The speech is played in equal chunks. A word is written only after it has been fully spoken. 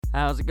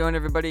How's it going,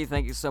 everybody?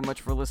 Thank you so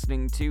much for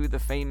listening to the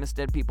Famous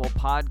Dead People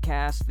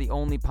podcast, the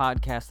only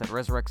podcast that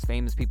resurrects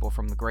famous people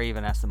from the grave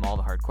and asks them all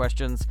the hard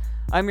questions.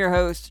 I'm your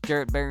host,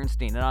 Jarrett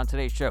Berenstein, and on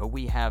today's show,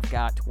 we have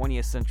got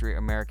 20th century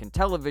American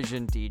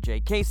television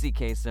DJ Casey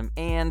Kasem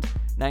and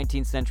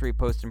 19th century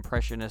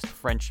post-impressionist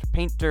French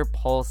painter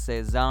Paul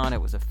Cézanne.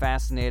 It was a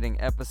fascinating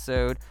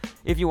episode.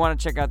 If you want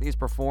to check out these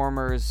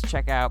performers,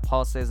 check out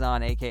Paul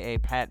Cézanne, aka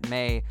Pat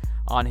May,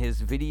 on his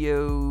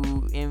Video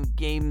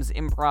Games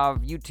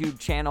Improv YouTube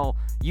channel,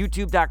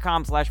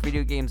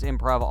 youtube.com/Video Games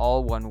Improv,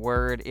 all one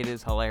word. It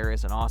is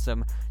hilarious and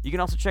awesome. You can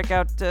also check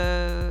out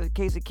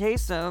Casey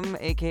Kasem,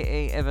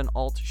 aka Evan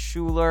Alt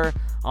Schuler,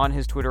 on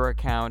his Twitter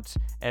account,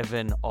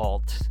 Evan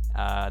Alt.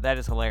 That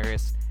is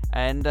hilarious.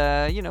 And,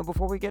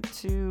 before we get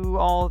to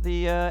all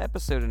the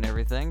episode and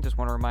everything, just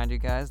want to remind you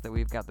guys that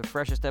we've got the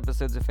freshest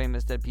episodes of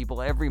Famous Dead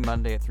People every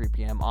Monday at 3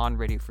 p.m. on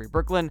Radio Free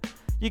Brooklyn.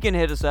 You can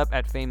hit us up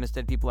at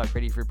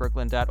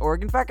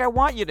famousdeadpeople@radiofreebrooklyn.org. In fact, I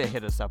want you to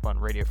hit us up on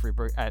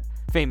at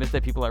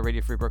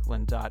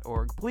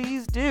famousdeadpeople@radiofreebrooklyn.org.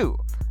 Please do.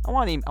 I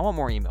want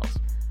more emails.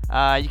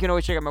 You can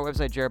always check out my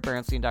website,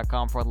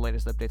 jarrettberenstein.com, for all the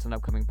latest updates on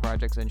upcoming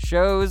projects and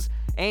shows.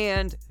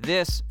 And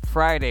this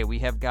Friday, we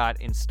have got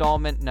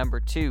installment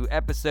number 2,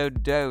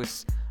 episode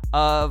dose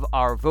of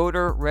our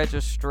voter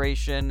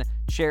registration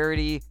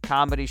charity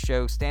comedy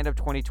show, Stand Up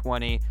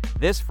 2020,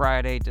 this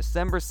Friday,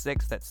 December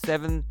 6th at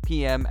 7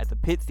 p.m. at the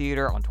Pitt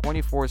Theater on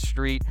 24th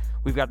Street.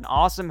 We've got an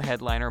awesome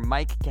headliner,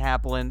 Mike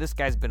Kaplan. This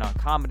guy's been on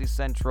Comedy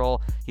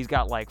Central. He's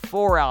got like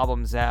 4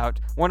 albums out,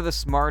 one of the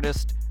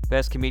smartest,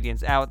 best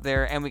comedians out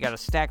there, and we got a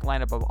stacked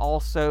lineup of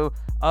also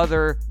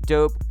other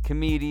dope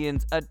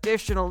comedians.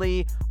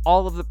 Additionally,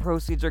 all of the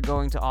proceeds are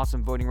going to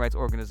awesome voting rights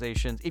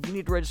organizations. If you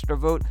need to register to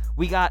vote,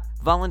 we got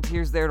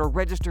volunteers there to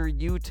register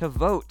you to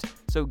vote.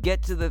 So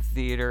get to the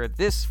theater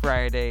this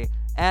Friday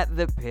at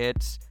the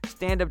Pit,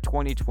 Stand Up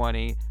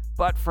 2020.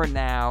 But for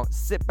now,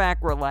 sit back,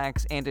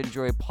 relax, and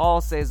enjoy Paul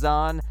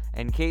Cézanne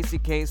and Casey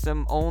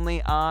Kasem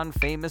only on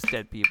Famous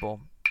Dead People.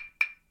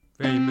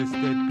 Famous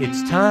Dead People.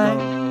 It's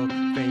time.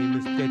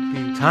 Famous Dead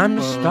People. Time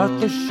to start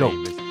the show.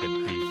 Famous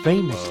Dead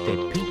Famous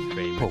Dead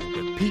People.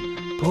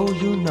 People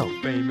you know.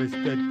 Famous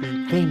Dead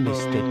People.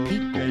 Famous Dead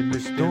People.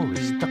 Famous With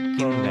stories stuck in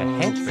their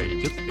heads.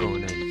 Famous You're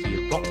gonna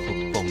hear all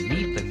from me,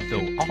 even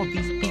though all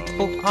these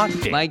people are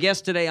dead. My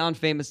guests today on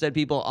Famous Dead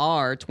People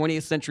are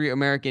 20th century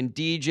American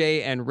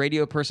DJ and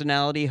radio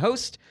personality,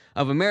 host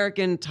of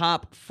American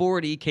Top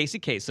 40, Casey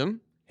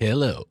Kasem.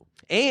 Hello.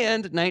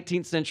 And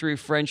 19th century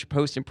French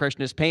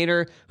post-impressionist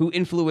painter who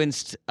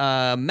influenced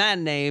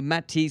Manet,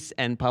 Matisse,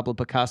 and Pablo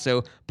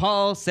Picasso,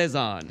 Paul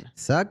Cézanne.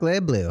 Sacre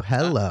bleu.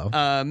 Hello.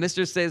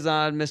 Mr.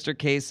 Cézanne, Mr.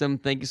 Kasem,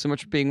 thank you so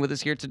much for being with us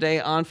here today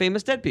on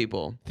Famous Dead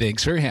People.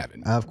 Thanks for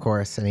having me. Of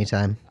course,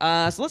 anytime.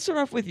 So let's start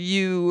off with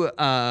you,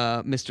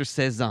 Mr.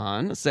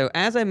 Cézanne. So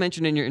as I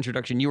mentioned in your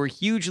introduction, you were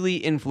hugely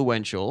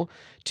influential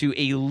to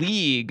a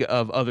league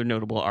of other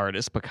notable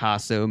artists,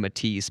 Picasso,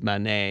 Matisse,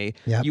 Manet.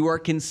 Yep. You are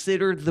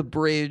considered the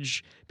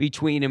bridge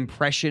between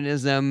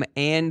Impressionism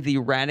and the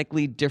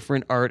radically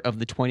different art of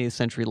the 20th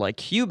century like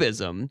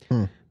Cubism.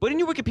 But in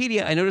your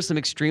Wikipedia, I noticed some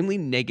extremely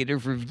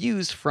negative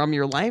reviews from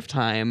your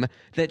lifetime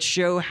that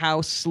show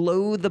how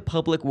slow the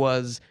public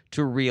was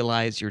to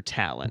realize your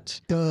talent.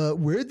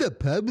 We're the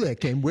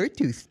public, and we're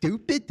too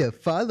stupid to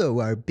follow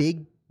our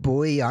big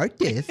boy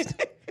artist.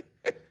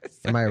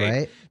 Am I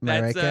right? Am I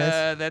right,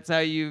 guys? That's how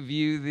you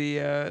view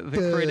the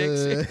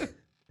critics.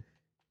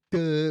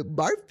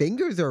 Our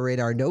fingers are in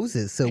our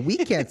noses, so we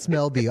can't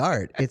smell the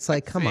art. It's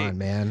like, come on,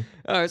 man.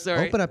 Oh,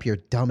 sorry. Open up your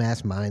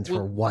dumbass minds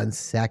for 1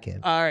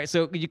 second. All right,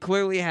 so you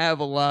clearly have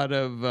a lot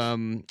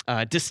of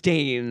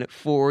disdain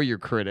for your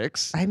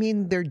critics. I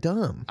mean, they're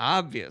dumb.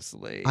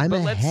 Obviously. I'm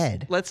But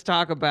ahead. Let's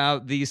talk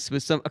about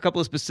a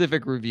couple of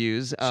specific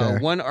reviews. Sure.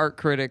 One art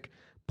critic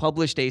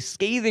published a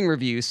scathing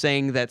review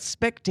saying that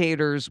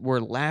spectators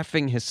were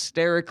laughing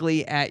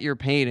hysterically at your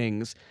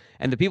paintings,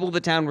 and the people of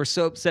the town were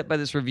so upset by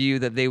this review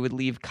that they would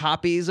leave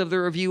copies of the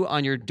review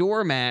on your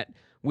doormat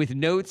with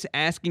notes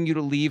asking you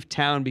to leave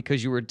town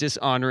because you were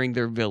dishonoring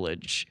their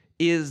village.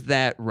 Is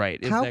that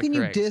right? How can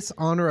you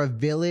dishonor a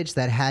village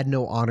that had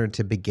no honor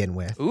to begin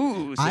with?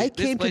 Ooh, so I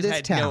this came to place this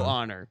had town. no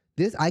honor.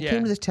 I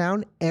came to this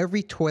town,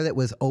 every toilet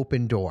was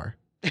open door.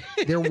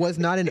 There was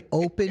not an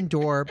open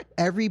door.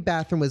 Every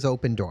bathroom was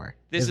open door.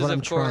 This is what of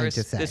I'm trying course.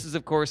 to say. This is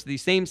of course the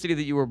same city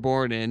that you were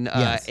born in,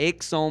 Yes.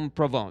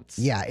 Aix-en-Provence.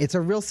 Yeah, it's a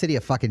real city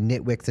of fucking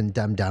nitwicks and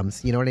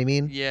dum-dums. You know what I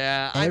mean?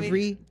 Yeah.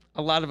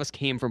 A lot of us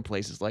came from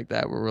places like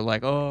that where we're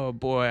like, oh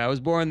boy, I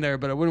was born there,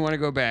 but I wouldn't want to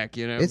go back,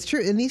 you know? It's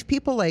true. And these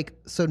people,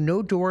 so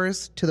no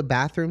doors to the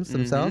bathrooms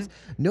themselves,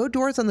 no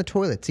doors on the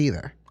toilets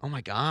either. Oh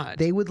my God.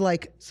 They would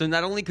like So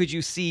not only could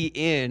you see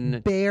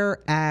in. bare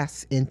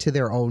ass into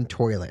their own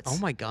toilets. Oh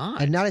my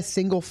God. And not a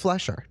single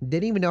flusher.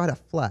 Didn't even know how to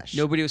flush.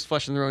 Nobody was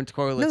flushing their own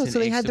toilets. No, in so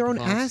they Aix had their own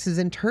de-Provence. asses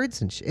and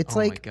turds and shit. It's Oh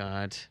like, my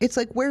God. it's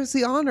like, where's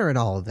the honor in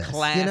all of this?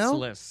 You know?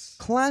 Classless.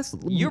 Class.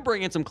 You're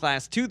bringing some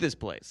class to this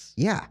place.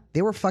 Yeah,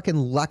 they were fucking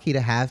lucky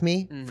to have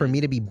me for me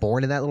to be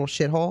born in that little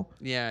shithole.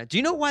 Yeah. Do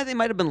you know why they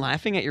might have been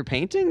laughing at your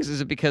paintings? Is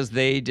it because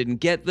they didn't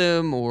get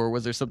them, or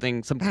was there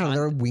something? I don't know,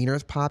 their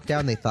wieners popped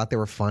out and they thought they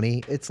were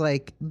funny. It's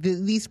like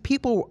these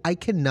people, I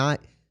cannot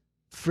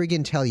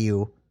friggin' tell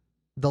you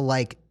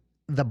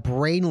the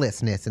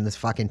brainlessness in this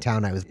fucking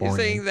town I was born You're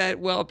saying in. that,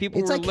 well, people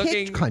It's were like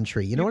looking. hick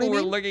country, you know what I People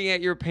mean? were looking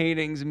at your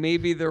paintings.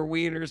 Maybe their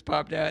wieners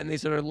popped out, and they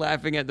started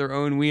laughing at their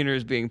own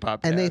wieners being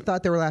popped And out. they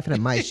thought they were laughing at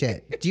my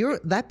shit.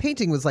 That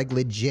painting was like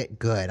legit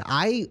good.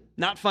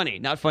 Not funny.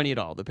 Not funny at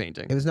all. The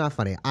painting. It was not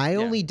funny. I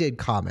only did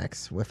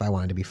comics if I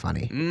wanted to be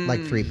funny,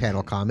 like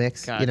 3-panel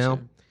comics. You know,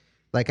 Gotcha.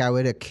 like I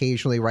would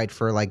occasionally write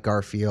for like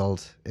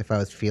Garfield if I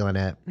was feeling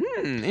it.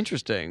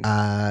 Interesting.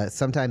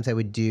 Sometimes I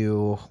would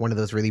do one of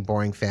those really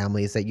boring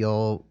families that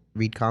you'll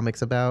read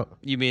comics about.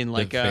 You mean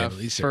like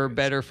Family For Circus.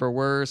 Better, For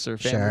Worse, or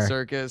Family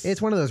Circus?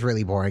 It's one of those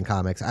really boring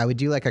comics. I would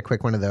do like a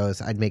quick one of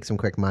those. I'd make some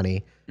quick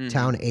money.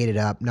 Town ate it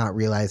up, not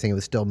realizing it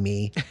was still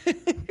me.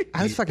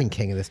 I was fucking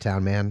king of this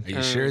town, man. Are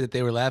you sure that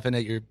they were laughing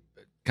at your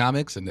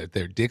comics and that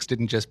their dicks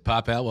didn't just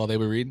pop out while they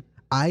were reading?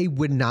 I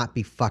would not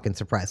be fucking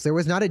surprised. There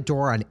was not a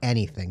door on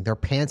anything. Their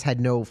pants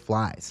had no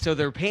flies. So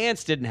their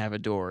pants didn't have a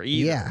door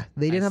either. Yeah,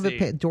 they didn't I have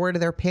a see. door to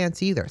their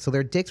pants either. So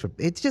their dicks were.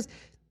 It's just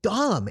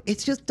dumb.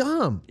 It's just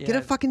dumb. Get Yeah.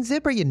 a fucking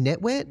zipper, you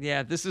nitwit.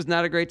 Yeah, this is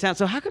not a great town.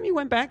 So how come you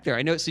went back there?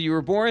 I know. So you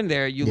were born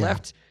there. You Yeah.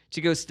 left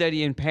to go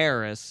study in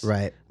Paris.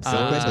 Right. So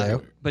Uh,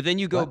 quickly. but then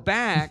you go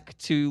back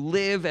to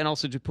live and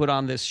also to put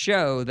on this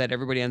show that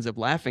everybody ends up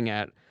laughing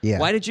at. Yeah.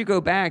 Why did you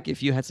go back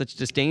if you had such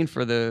disdain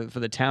for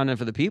the town and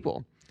for the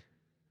people?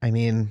 I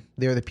mean,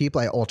 they're the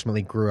people I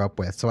ultimately grew up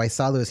with. So I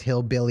saw those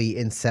hillbilly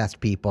incest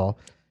people,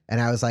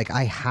 and I was like,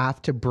 I have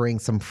to bring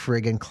some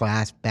friggin'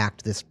 class back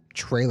to this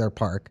trailer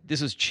park.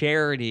 This was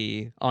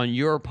charity on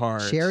your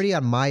part. Charity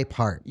on my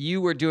part.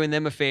 You were doing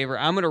them a favor.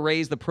 I'm going to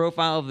raise the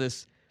profile of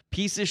this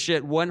piece of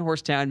shit one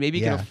horse town. Maybe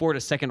you can Yeah. afford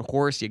a second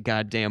horse, you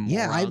goddamn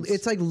Yeah, morons.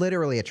 it's like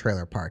literally a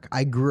trailer park.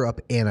 I grew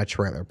up in a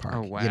trailer park.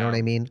 Oh, wow. You know what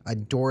I mean? A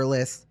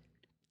doorless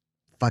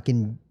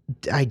fucking.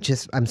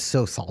 I'm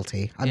so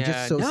salty. I'm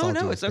just so salty.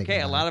 No, it's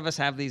okay. A lot of us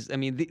have these. I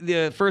mean,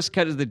 the first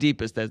cut is the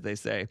deepest, as they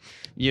say,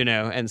 you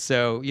know. And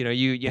so, you know,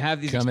 you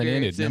have these Coming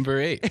in at experiences. number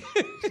 8.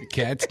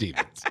 Cat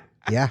Stevens.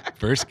 Yeah.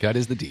 First cut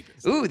is the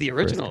deepest. Ooh, the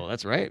original.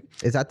 That's right.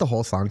 Is that the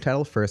whole song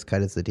title? First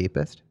cut is the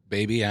deepest.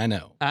 Baby, I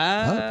know.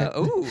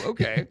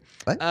 Okay.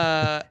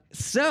 What?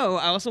 So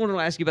I also wanted to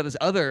ask you about this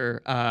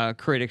other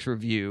critics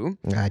review.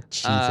 Ah,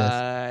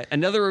 Jesus.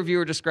 Another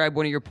reviewer described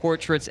one of your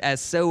portraits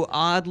as so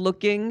odd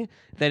looking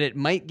that it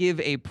might give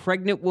a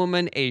pregnant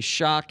woman a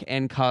shock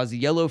and cause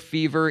yellow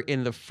fever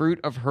in the fruit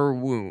of her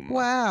womb.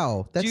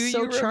 Wow, that's Do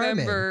so you charming.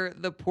 remember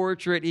the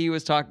portrait he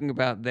was talking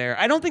about there?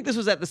 I don't think this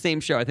was at the same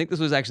show. I think this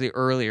was actually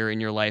earlier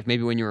in your life,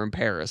 maybe when you were in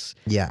Paris.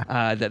 Yeah.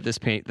 That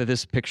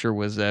this picture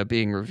was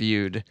being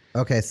reviewed.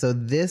 Okay, so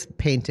this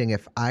painting,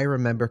 if I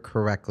remember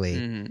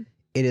correctly,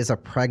 it is a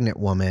pregnant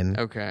woman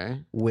Okay.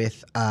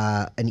 with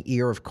an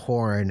ear of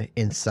corn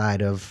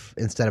instead of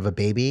a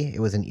baby. It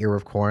was an ear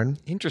of corn.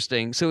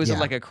 Interesting. So is it Yeah.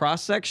 like a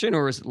cross section,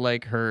 or is it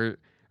like her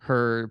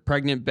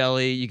pregnant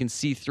belly? You can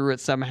see through it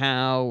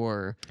somehow,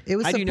 or It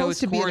was how do you know supposed it's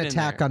to be an corn in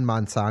attack there? on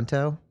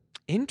Monsanto.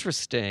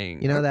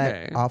 Interesting. You know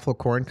Okay. that awful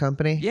corn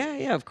company? Yeah,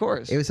 yeah, of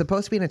course. It was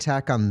supposed to be an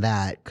attack on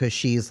that because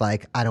she's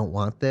like, I don't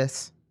want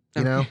this.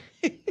 You know?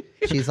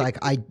 She's like,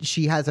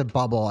 she has a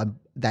bubble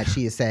that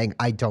she is saying,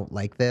 I don't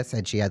like this.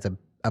 And she has a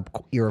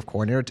ear of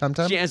corn in her tum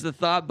tum. She has the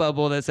thought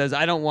bubble that says,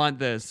 "I don't want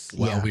this."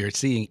 While Yeah. we are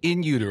seeing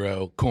in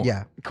utero corn.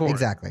 Yeah, Corn.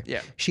 exactly.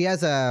 Yeah. She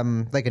has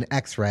like an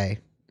X-ray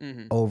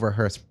over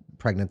her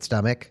pregnant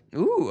stomach,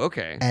 Ooh,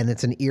 okay. and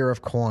it's an ear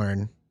of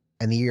corn,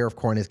 and the ear of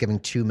corn is giving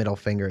 2 middle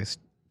fingers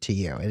to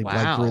you. It like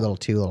Wow. grew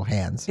two little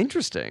hands.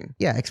 Interesting.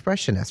 Yeah,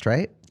 expressionist,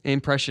 right?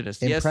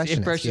 Impressionist. Yes,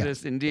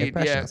 impressionist yeah. indeed.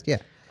 Impressionist, yeah.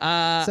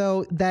 Yeah.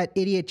 So that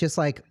idiot just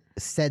like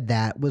said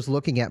that, was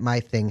looking at my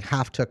thing,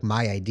 half took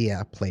my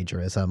idea,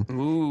 plagiarism,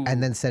 Ooh.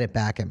 and then said it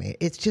back at me.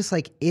 It's just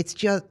like, yeah.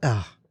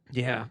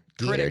 get her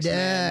Critics,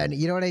 man. done.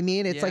 You know what I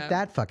mean? It's Yeah. like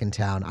that fucking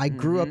town. I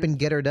grew up in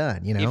Get Her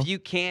Done, you know? If you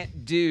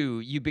can't do,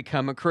 you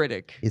become a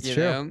critic. It's you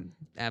true. know?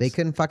 They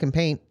couldn't fucking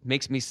paint.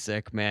 Makes me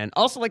sick, man.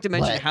 Also, like to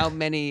mention What? how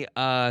many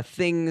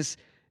things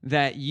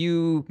that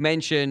you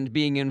mentioned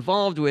being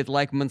involved with,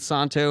 like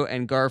Monsanto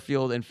and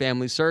Garfield and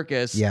Family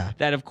Circus, Yeah.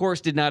 that of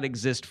course did not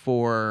exist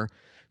for,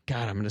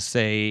 God, I'm going to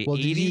say Well,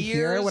 80 did you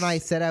hear years? when I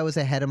said I was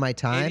ahead of my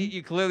time?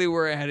 You clearly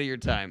were ahead of your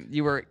time.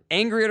 You were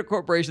angry at a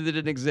corporation that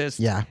didn't exist,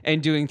 Yeah.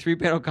 and doing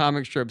 3-panel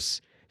comic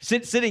strips,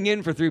 sitting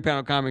in for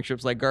 3-panel comic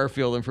strips like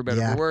Garfield and For Better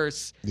Yeah. For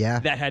Worse, Yeah.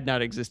 that had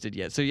not existed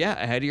yet. So yeah,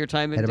 ahead of your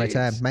time. Ahead of my indeed.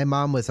 time. My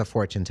mom was a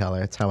fortune teller.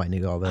 That's how I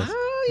knew all this.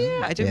 Oh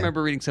yeah, I do Yeah.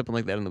 remember reading something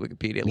like that on the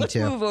Wikipedia. Me Let's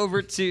too. move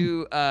over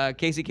to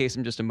Casey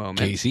Kasem just a moment.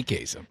 Casey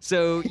Kasem.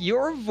 So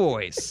your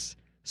voice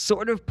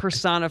sort of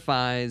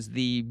personifies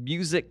the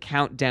music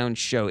countdown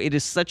show. It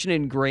is such an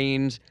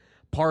ingrained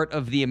part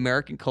of the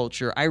American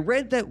culture. I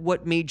read that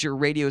what made your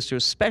radio show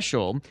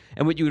special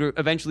and what you would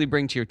eventually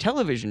bring to your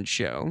television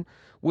show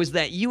was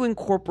that you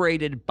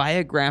incorporated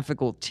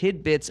biographical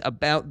tidbits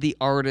about the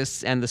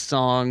artists and the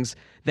songs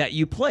that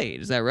you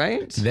played. Is that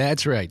right?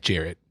 That's right,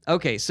 Jarrett.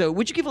 Okay, so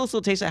would you give us a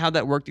little taste of how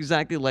that worked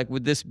exactly? Like,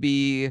 would this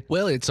be...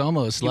 Well, it's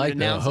almost You would like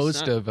the announce the host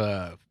song. of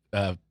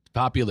a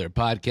popular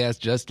podcast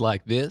just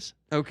like this.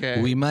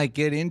 Okay. We might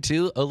get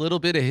into a little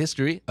bit of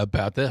history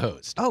about the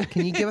host. Oh,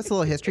 can you give us a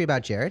little history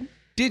about Jared?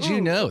 Did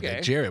you know okay.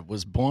 that Jarrett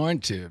was born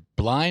to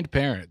blind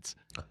parents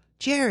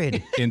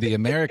Jared, in the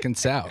American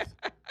South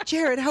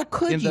Jared, how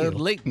could in you? the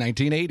late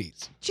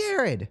 1980s?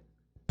 Jared,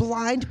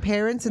 blind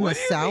parents in What the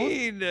do you South?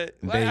 mean?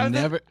 They How is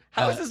never-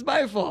 How is this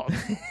my fault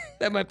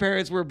that my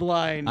parents were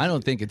blind? I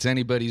don't think it's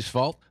anybody's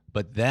fault,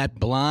 but that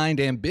blind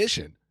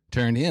ambition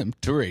turned him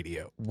to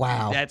radio.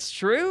 Wow. That's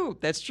true.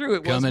 That's true.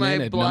 It was Coming my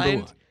in at number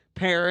blind one.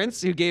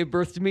 parents who gave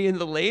birth to me in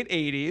the late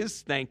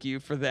 80s. Thank you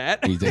for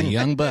that. He's a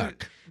young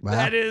buck. Wow.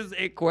 That is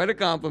quite a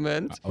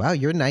compliment. Wow,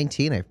 you're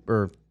 19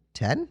 or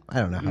 10? I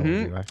don't know how old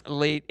you are.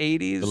 Late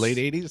 80s. The late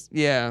 80s?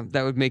 Yeah,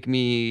 that would make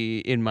me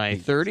in my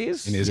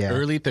 30s. In his Yeah.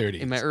 early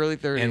 30s. In my early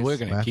 30s. And we're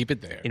going to Wow. keep it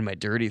there. In my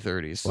dirty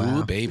 30s. Wow.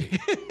 Ooh, baby.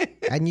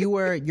 And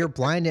your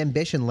blind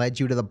ambition led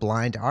you to the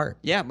blind art.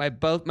 Yeah, my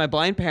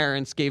blind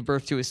parents gave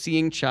birth to a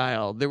seeing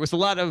child. There was a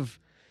lot of,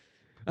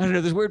 I don't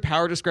know, there's weird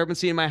power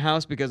discrepancy in my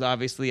house because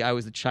obviously I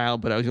was a child,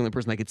 but I was the only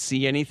person that could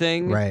see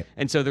anything. Right.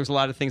 And so there's a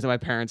lot of things that my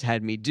parents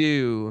had me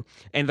do.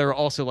 And they're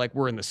also like,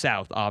 we're in the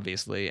South,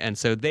 obviously. And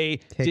so they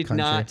Hick did country.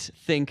 not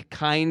think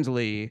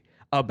kindly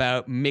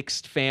about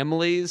mixed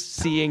families,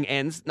 seeing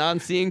and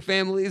non-seeing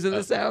families in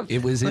the South.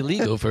 It was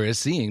illegal for a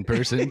seeing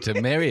person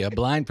to marry a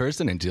blind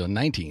person until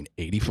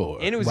 1984.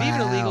 And it was even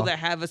Wow. illegal to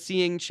have a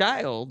seeing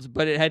child,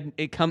 but it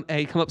had come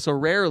up so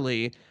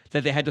rarely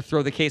that they had to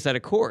throw the case out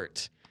of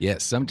court.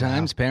 Yes,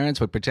 sometimes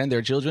parents would pretend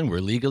their children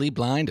were legally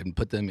blind and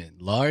put them in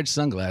large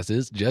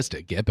sunglasses just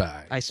to get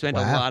by. I spent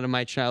a Wow. lot of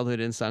my childhood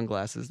in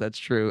sunglasses. That's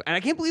true. And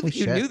I can't believe Holy that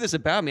you shit. knew this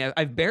about me.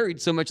 I've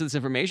buried so much of this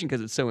information because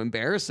it's so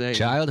embarrassing.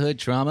 Childhood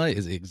trauma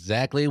is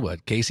exactly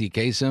what Casey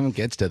Kasem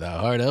gets to the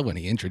heart of when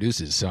he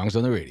introduces songs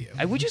on the radio.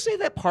 Would you say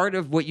that part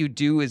of what you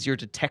do is you're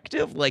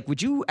detective? Like,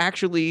 would you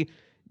actually,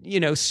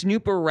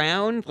 snoop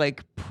around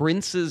like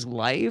Prince's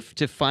life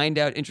to find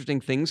out interesting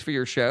things for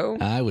your show?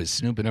 I was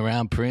snooping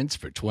around Prince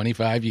for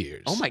 25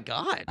 years. Oh my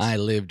God. I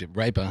lived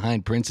right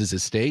behind Prince's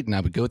estate, and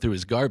I would go through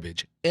his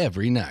garbage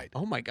every night.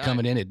 Oh my God.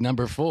 Coming in at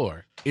number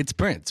 4, it's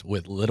Prince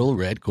with Little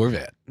Red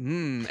Corvette.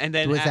 And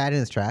then Was that in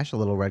his trash, a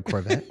little red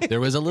Corvette?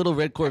 There was a little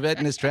red Corvette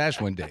in his trash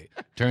one day.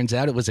 Turns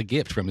out it was a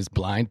gift from his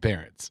blind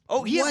parents.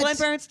 Oh, he has What? blind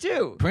parents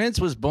too. Prince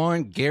was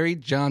born Gary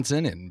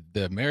Johnson in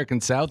the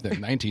American South in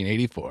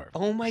 1984.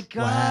 Oh my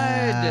God.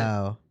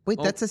 Wow. Wait,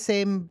 that's the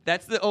same.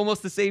 That's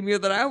almost the same year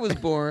that I was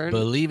born.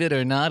 Believe it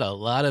or not, a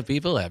lot of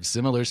people have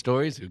similar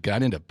stories who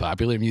got into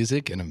popular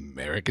music and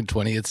American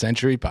 20th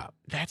century pop.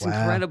 That's Wow.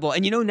 incredible.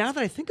 And now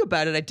that I think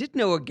about it, I did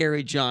know a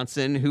Gary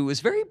Johnson who was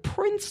very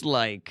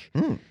Prince-like.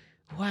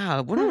 Wow,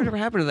 I wonder whatever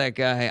happened to that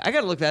guy. I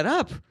got to look that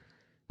up.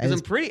 'Cause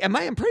I'm pretty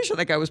sure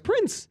that guy was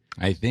Prince.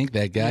 I think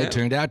that guy Yeah.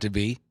 turned out to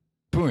be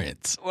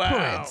Prince. Wow.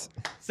 Prince.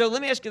 So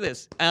let me ask you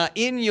this: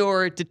 in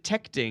your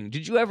detecting,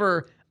 did you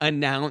ever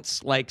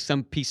announce like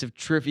some piece of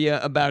trivia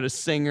about a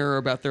singer or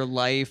about their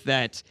life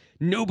that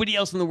nobody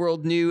else in the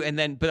world knew,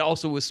 but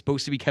also was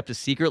supposed to be kept a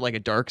secret, like a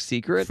dark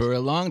secret? For a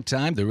long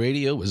time, the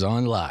radio was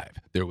on live.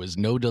 There was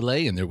no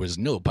delay and there was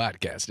no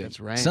podcasting. That's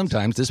right.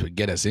 Sometimes this would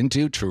get us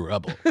into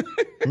trouble.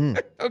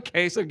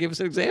 Okay, so give us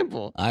an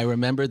example. I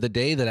remember the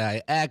day that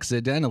I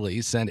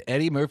accidentally sent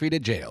Eddie Murphy to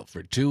jail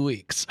for 2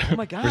 weeks. Oh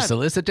my God. For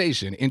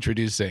solicitation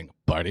introducing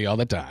Party All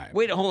the Time.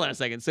 Wait, hold on a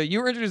second. So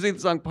you were introducing the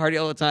song "Party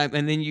All the Time,"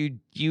 and then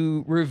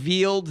you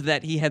revealed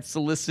that he had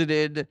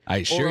solicited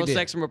I sure oral did.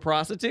 sex from a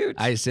prostitute.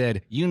 I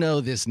said,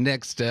 this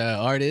next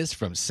artist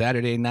from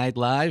Saturday Night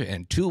Live,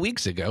 and 2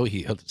 weeks ago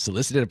he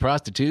solicited a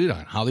prostitute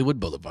on Hollywood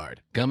Boulevard.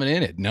 Coming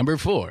in at number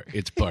 4,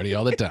 it's Party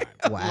All the Time.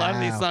 Wow. A lot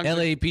of these songs.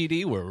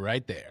 LAPD were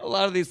right there. A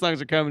lot of these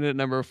songs are coming in at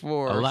number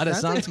 4. A lot of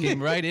Sounds songs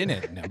came right in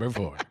at number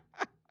 4.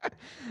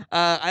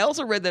 I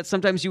also read that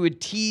sometimes you would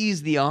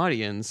tease the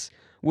audience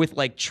with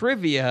like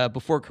trivia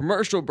before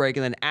commercial break,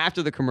 and then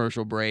after the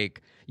commercial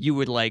break, you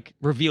would like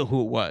reveal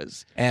who it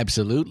was.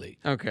 Absolutely.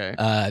 Okay.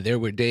 There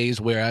were days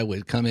where I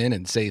would come in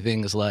and say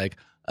things like,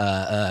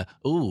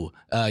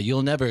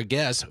 you'll never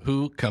guess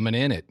who coming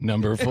in at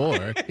number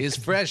 4 is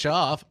fresh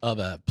off of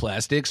a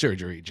plastic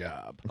surgery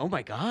job. Oh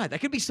my God,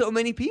 that could be so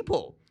many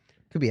people.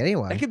 Could be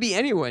anyone. That could be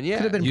anyone. Yeah.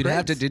 Could have been You'd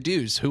have to Prince.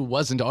 deduce who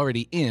wasn't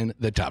already in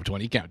the top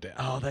 20 countdown.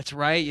 Oh, that's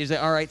right. You say,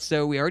 all right,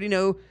 so we already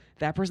know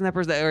that person. All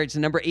right, so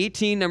number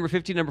 18, number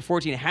 15, number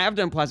 14 have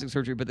done plastic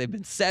surgery, but they've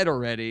been said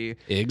already.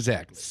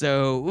 Exactly.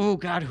 So, oh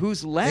God,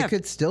 who's It left?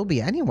 could still be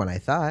anyone, I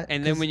thought.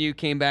 And then when you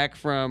came back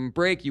from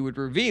break, you would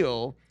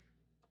reveal.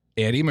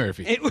 Eddie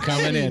Murphy It was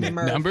coming in Eddie at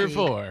Murphy. number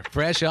 4,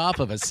 fresh off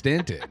of a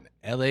stint in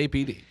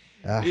LAPD.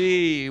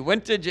 He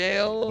went to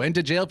jail. Went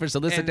to jail for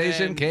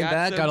solicitation, then came got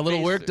back, some got a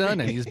little work face- done,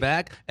 and he's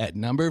back at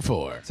number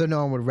 4. So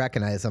no one would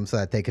recognize him so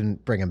that they can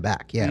bring him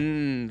back. Yeah.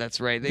 That's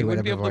right. They He would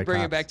wouldn't be have able to avoided bring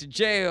him cops. back to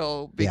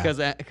jail because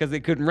they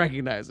couldn't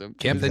recognize him.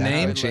 Kept the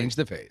Exactly. name, changed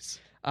the face.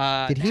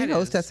 Did he That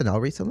host is- SNL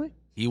recently?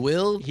 He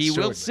will. He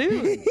will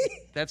shortly. soon.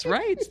 That's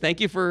right. Thank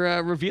you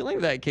for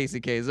revealing that,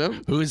 Casey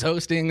Kasem. Who's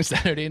hosting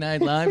Saturday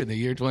Night Live in the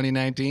year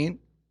 2019?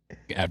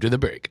 After the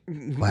break.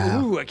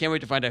 Wow. Ooh, I can't wait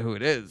to find out who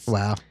it is.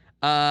 Wow.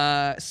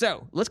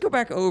 So let's go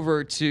back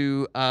over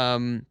to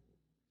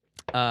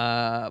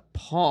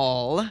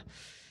Paul.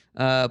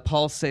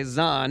 Paul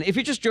Cezanne. If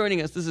you're just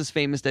joining us, this is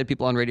Famous Dead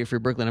People on Radio Free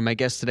Brooklyn, and my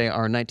guests today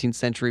are 19th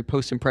century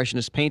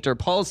post-impressionist painter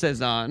Paul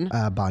Cezanne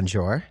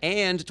Bonjour.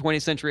 and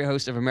 20th century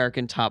host of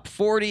American Top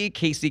 40,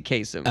 Casey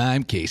Kasem.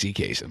 I'm Casey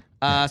Kasem.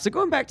 So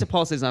going back to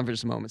Paul Cezanne for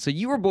just a moment. So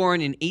you were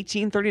born in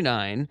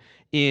 1839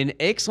 in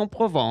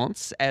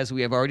Aix-en-Provence, as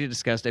we have already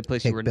discussed, a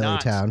place you were Hillbilly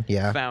not town,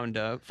 yeah. fond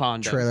of.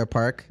 Trailer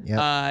park.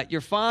 Yep.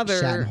 Your father...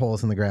 Shat and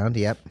holes in the ground.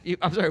 Yep.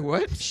 I'm sorry,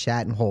 what?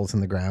 Shat and holes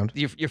in the ground.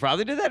 Your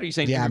father did that, or are you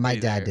saying Yeah, my everybody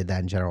dad there? did that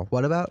in general.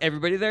 What about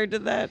Everybody there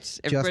did that? just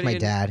Everybody my in-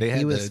 dad? They had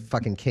He was the-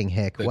 fucking King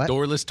Hick. The What?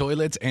 doorless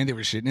toilets, and they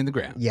were shitting in the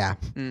ground. Yeah.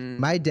 Mm.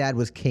 My dad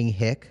was King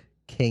Hick,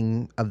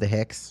 king of the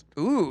Hicks.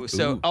 Ooh,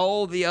 so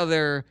all the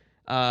other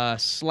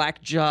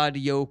slack-jawed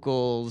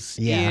yokels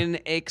Yeah. in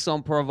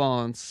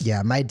Aix-en-Provence.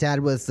 Yeah, my dad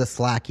was the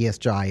slackiest,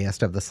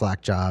 jawest of the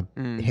slack job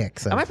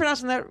Hicks. Am I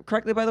pronouncing that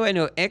correctly, by the way? I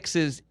know X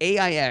is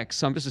AIX,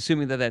 so I'm just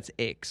assuming that that's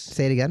Aix.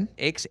 Say it again.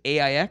 Aix,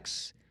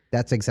 AIX?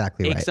 That's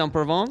exactly right.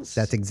 Aix-en-Provence?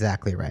 That's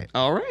exactly right.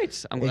 All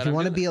right. I'm glad If you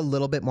want to be a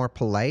little bit more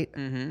polite,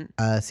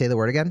 say the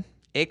word again.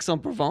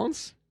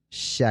 Aix-en-Provence?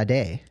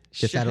 Shade.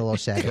 Just add a little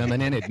shade.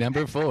 Coming in at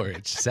number 4,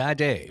 it's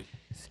Sade.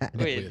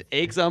 Wait,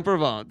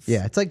 Aix-en-Provence.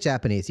 Yeah, it's like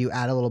Japanese. You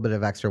add a little bit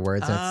of extra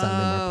words and it's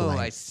suddenly more Oh, I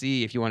polite.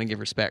 see. If you want to give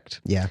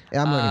respect. Yeah,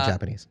 I'm learning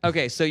Japanese.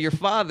 Okay, so your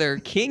father,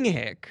 King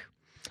Hick.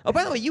 Oh,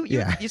 by the way,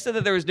 you said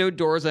that there was no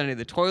doors on any of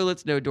the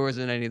toilets, no doors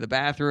in any of the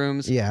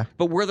bathrooms. Yeah.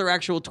 But were there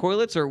actual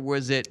toilets, or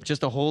was it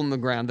just a hole in the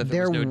ground that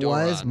there There was no door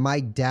was, on?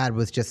 my dad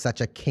was just such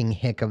a King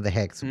Hick of the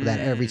Hicks that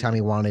every time he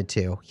wanted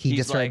to, he He's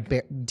just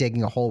started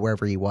digging a hole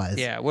wherever he was.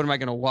 Yeah, what am I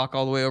going to walk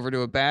all the way over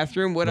to a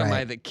bathroom? What am I,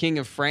 Right. the king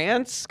of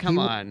France? Come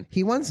on.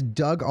 He once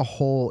dug a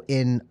hole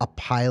in a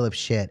pile of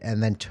shit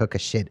and then took a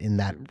shit in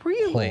that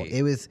Really? hole.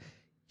 It was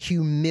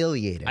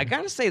humiliating. I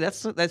gotta say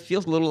that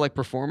feels a little like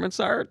performance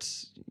art.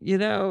 You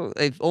know,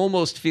 it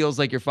almost feels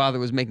like your father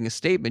was making a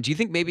statement. Do you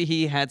think maybe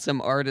he had some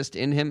artist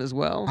in him as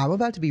well? I'm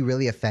about to be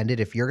really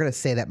offended if you're going to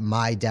say that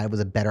my dad was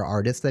a better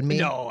artist than me.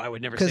 No, I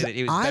would never say Because that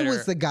he was I better.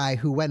 was the guy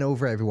who went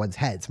over everyone's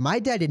heads. My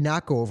dad did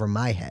not go over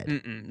my head.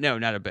 Mm-mm, no,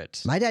 not a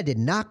bit. My dad did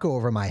not go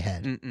over my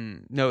head.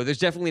 Mm-mm. No, there's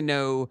definitely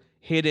no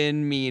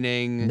hidden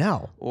meaning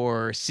No.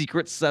 or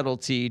secret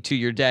subtlety to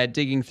your dad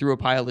digging through a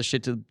pile of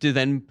shit to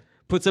then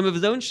put some of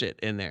his own shit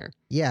in there.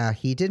 Yeah,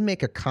 he did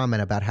make a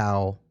comment about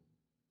how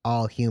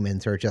all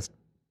humans are just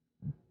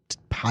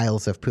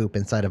piles of poop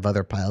inside of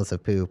other piles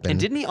of poop. And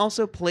didn't he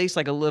also place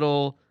like a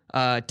little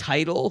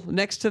title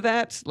next to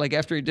that? Like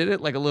after he did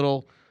it, like a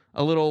little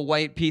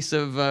white piece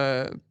of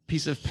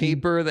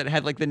paper that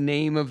had like the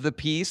name of the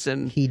piece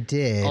and he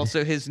did.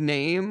 also his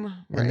name.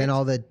 And then right?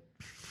 all the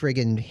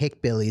friggin'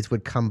 hickbillies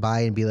would come by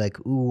and be like,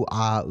 ooh,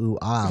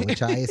 ah,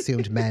 which I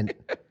assumed meant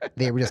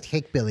they were just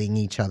hickbillying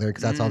each other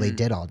because that's all they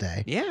did all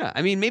day. Yeah,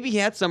 I mean, maybe he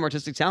had some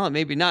artistic talent,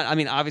 maybe not. I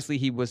mean, obviously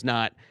he was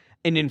not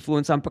an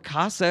influence on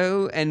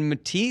Picasso and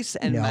Matisse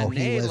and No, he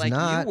Manet was like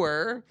not. you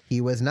were. He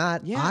was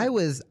not. Yeah. I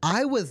was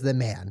the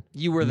man.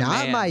 You were the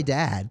not man. my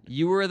dad.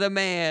 You were the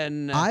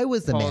man. I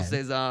was the Paul man.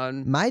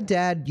 Cezanne. My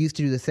dad used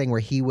to do this thing where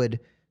he would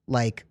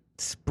like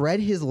spread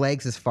his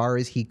legs as far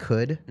as he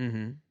could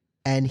Mm-hmm.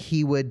 and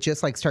he would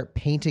just like start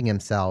painting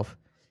himself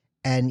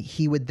and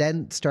he would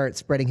then start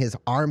spreading his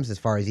arms as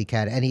far as he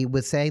can. And he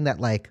was saying that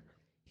like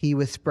he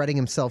was spreading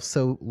himself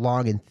so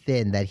long and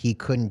thin that he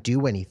couldn't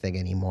do anything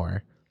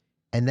anymore.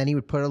 And then he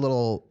would put a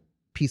little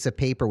piece of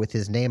paper with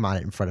his name on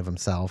it in front of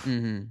himself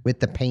Mm-hmm. with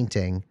the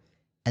painting.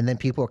 And then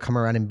people would come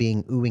around and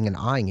being oohing and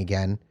ahhing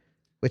again,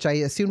 which I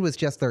assumed was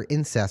just their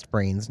incest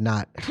brains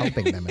not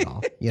helping them at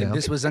all. You And know?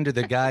 this was under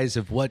the guise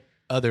of what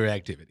other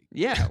activity?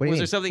 Yeah. do you Was there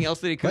mean? something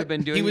else that he could have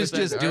been doing? He was with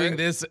just that doing art?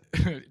 this,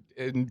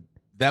 and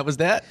that was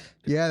that?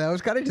 Yeah, that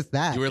was kind of just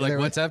that. You were like, There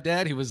was- what's up,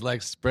 Dad? He was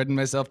like, spreading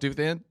myself too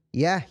thin?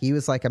 Yeah, he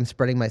was like, I'm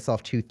spreading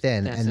myself too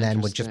thin, That's and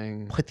then would just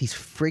interesting. put these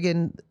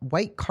friggin'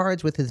 white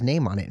cards with his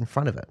name on it in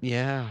front of it.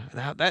 Yeah,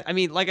 that I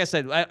mean, like I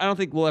said, I don't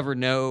think we'll ever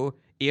know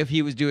if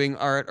he was doing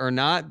art or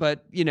not.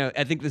 But you know,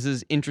 I think this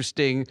is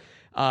interesting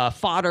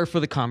fodder for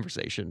the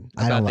conversation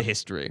I don't about the like-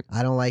 history.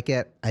 I don't like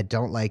it. I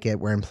don't like it.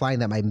 We're implying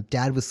that my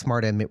dad was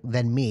smarter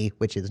than me,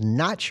 which is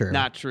not true.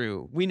 Not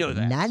true. We know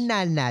that.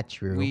 Not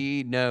true.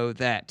 We know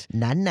that.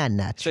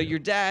 Not So true. your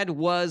dad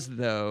was,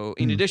 though,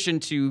 Hmm. in addition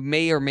to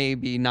may or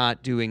maybe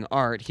not doing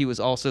art, he was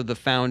also the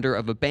founder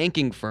of a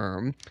banking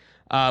firm,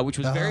 which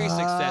was very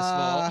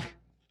successful.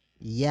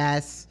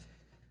 Yes.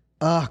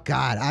 Oh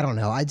God, I don't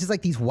know. I just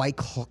like these white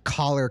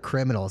collar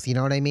criminals. You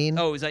know what I mean?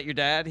 Oh, is that your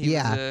dad? He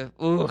Yeah.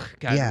 Was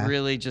God, Yeah.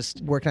 really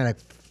just Working at a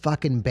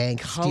fucking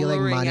bank, stealing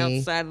Coloring money.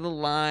 outside of the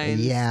lines.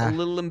 Yeah. A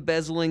little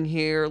embezzling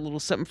here, a little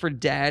something for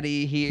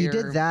daddy here. He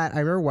did that. I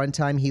remember one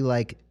time he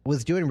like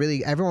was doing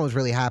really. Everyone was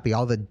really happy.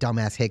 All the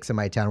dumbass hicks in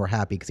my town were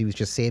happy because he was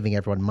just saving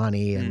everyone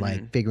money and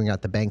like figuring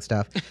out the bank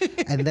stuff.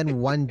 And then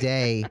one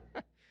day,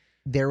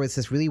 there was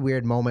this really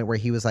weird moment where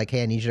he was like,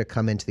 "Hey, I need you to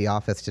come into the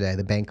office today,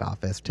 the bank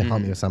office, to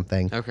help me with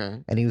something." Okay.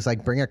 And he was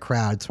like, "Bring a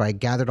crowd." So I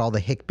gathered all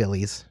the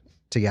hickbillies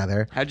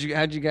together. How'd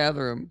you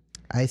gather him?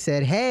 I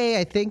said, "Hey,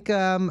 I think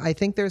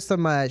there's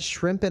some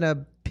shrimp and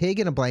a pig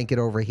in a blanket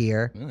over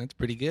here." Well, that's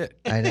pretty good.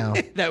 I know.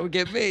 That would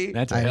get me.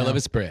 That's a I hell of know.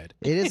 a spread.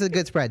 It is a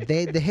good spread.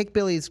 The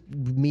hickbillies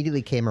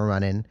immediately came a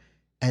running,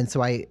 and so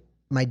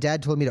my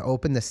dad told me to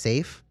open the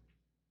safe,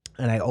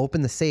 and I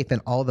opened the safe,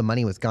 and all the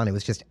money was gone. It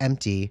was just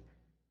empty,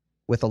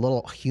 with a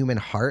little human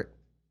heart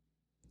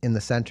in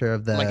the center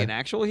of the. Like an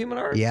actual human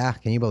heart? Yeah,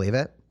 can you believe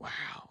it? Wow.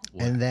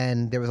 And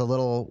then there was a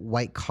little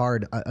white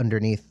card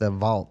underneath the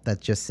vault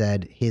that just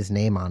said his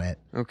name on it,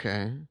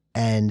 Okay.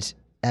 and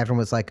everyone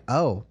was like,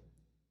 "Oh,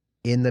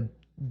 in the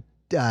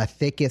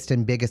thickest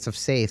and biggest of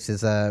safes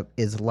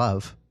is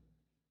love."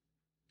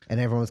 And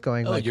everyone was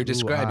going, Oh, like, you're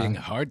describing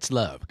Heart's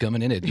Love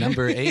coming in at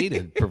number 8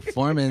 in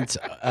performance,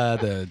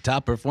 the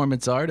top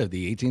performance art of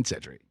the 18th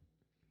century.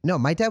 No,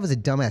 my dad was a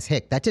dumbass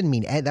hick. That didn't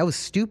mean that was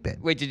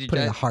stupid. Wait, did you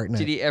putting a heart in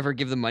did it? he ever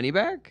give the money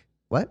back?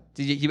 What?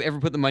 Did you ever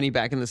put the money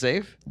back in the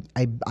safe?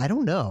 I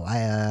don't know.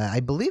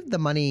 I believe the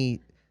money,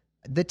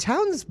 the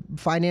town's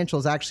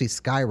financials actually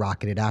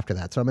skyrocketed after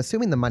that. So I'm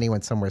assuming the money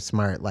went somewhere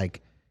smart,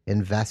 like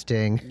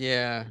investing.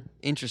 Yeah.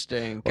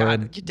 Interesting. Or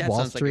God, your dad Wall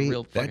sounds like a Street.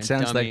 real fucking That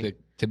sounds dummy. like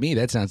to me,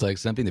 that sounds like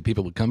something that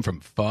people would come from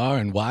far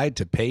and wide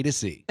to pay to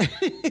see.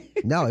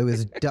 No, it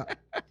was.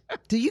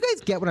 Do you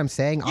guys get what I'm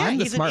saying? Yeah, I'm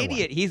the he's smart an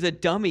idiot. one. He's a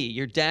dummy.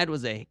 Your dad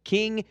was a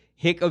king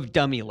hick of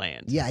dummy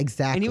land. Yeah,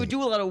 exactly. And he would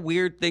do a lot of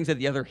weird things that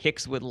the other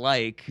hicks would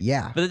like.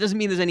 Yeah. But that doesn't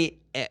mean there's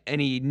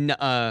any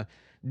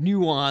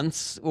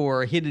nuance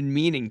or hidden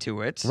meaning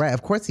to it. Right.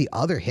 Of course, the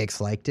other hicks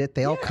liked it.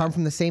 They all come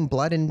from the same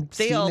blood and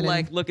They all semen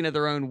like and, looking at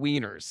their own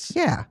wieners.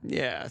 Yeah.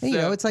 Yeah. And,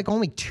 So, it's like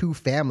only 2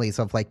 families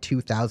of like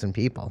 2,000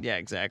 people. yeah,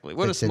 exactly.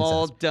 What a It's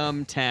small, incest.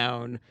 dumb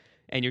town.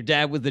 And your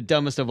dad was the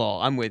dumbest of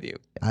all. I'm with you.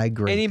 I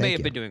agree. And he may Thank have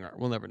you. been doing art.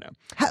 We'll never know.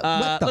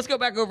 What the Let's go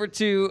back over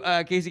to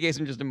Casey Kasem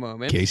in just a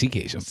moment. Casey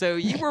Kasem. So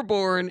you were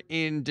born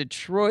in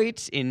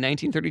Detroit in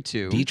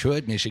 1932.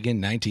 Detroit,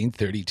 Michigan,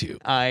 1932.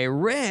 I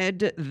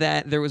read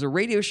that there was a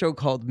radio show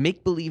called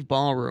Make Believe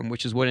Ballroom,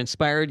 which is what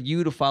inspired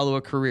you to follow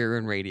a career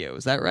in radio.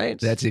 Is that right?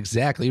 That's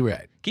exactly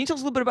right. Can you tell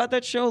us a little bit about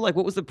that show? Like,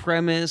 what was the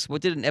premise?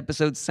 What did an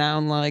episode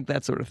sound like?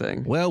 That sort of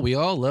thing. Well, we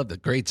all love the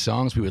great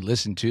songs we would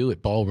listen to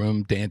at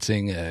ballroom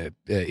dancing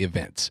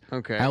events.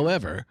 Okay.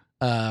 However,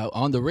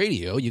 on the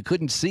radio, you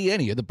couldn't see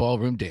any of the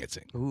ballroom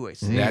dancing. Ooh, I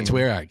see. That's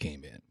where I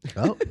came in.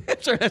 Oh,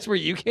 Sorry, that's where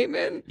you came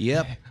in?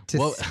 Yep. To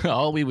Well,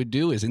 all we would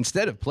do is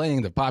instead of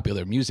playing the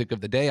popular music of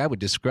the day, I would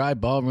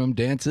describe ballroom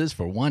dances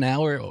for 1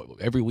 hour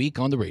every week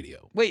on the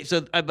radio. Wait,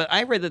 so but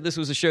I read that this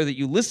was a show that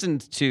you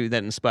listened to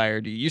that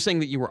inspired you. You're saying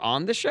that you were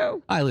on the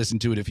show? I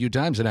listened to it a few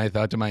times and I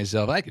thought to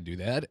myself, I could do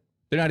that.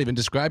 They're not even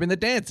describing the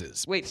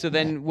dances. Wait, so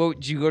then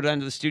did you go down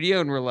to the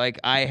studio and were like,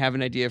 I have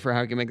an idea for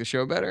how I can make the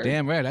show better?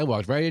 Damn right. I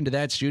walked right into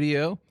that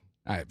studio.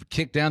 I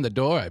kicked down the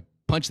door. I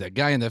punched that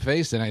guy in the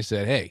face and I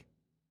said, hey,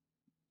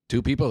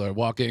 2 people are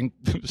walking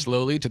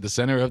slowly to the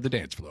center of the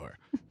dance floor.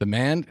 The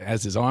man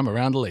has his arm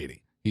around the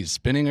lady. He's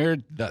spinning her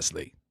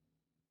thusly.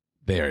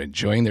 They are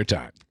enjoying their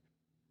time.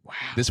 Wow.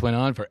 This went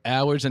on for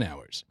hours and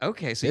hours.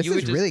 Okay, so this you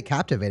would is really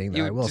captivating, though,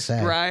 you I would will say.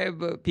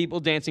 describe people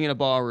dancing in a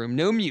ballroom,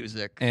 no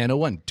music. And a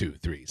 1, 2,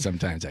 3,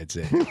 sometimes I'd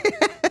say.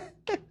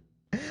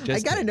 I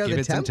Just got to know give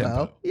the it some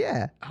tempo.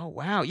 Yeah. Oh,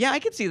 wow. Yeah, I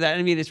can see that.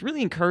 I mean, it's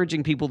really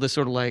encouraging people to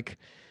sort of like,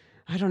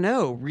 I don't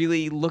know,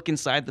 really look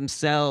inside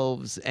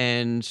themselves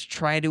and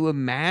try to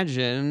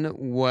imagine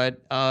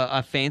what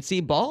a fancy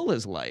ball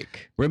is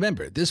like.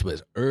 Remember, this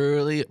was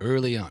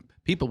early on.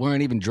 People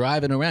weren't even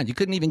driving around. You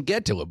couldn't even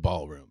get to a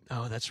ballroom.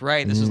 Oh, that's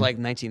right. This was like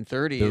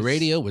 1930s. The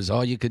radio was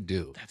all you could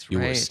do. That's You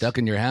were right. stuck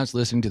in your house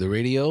listening to the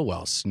radio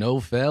while snow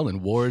fell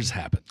and wars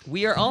happened.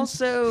 We are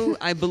also,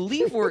 I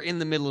believe we're in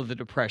the middle of the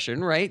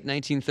Depression, right?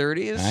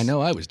 1930s. I know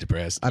I was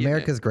depressed.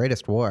 America's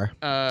greatest war.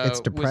 It's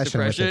Was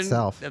depression with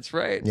itself. That's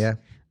right. Yeah.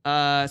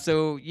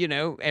 So,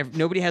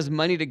 nobody has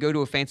money to go to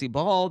a fancy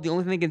ball. The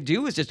only thing they can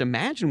do is just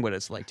imagine what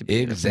it's like to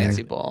be in a Exactly.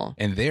 fancy ball.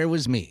 And there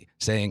was me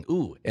saying,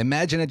 ooh,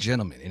 imagine a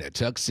gentleman in a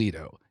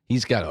tuxedo.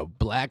 He's got a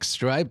black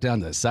stripe down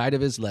the side of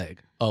his leg.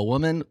 A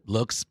woman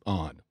looks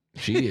on.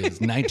 She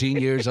is 19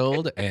 years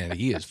old and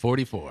he is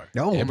 44.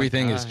 Oh, my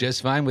Everything is God.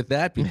 just fine with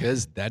that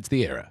because that's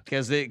the era.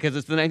 Because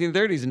it's the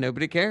 1930s and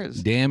nobody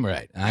cares. Damn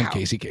right. I'm Wow.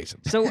 Casey Kasem.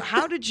 So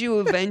how did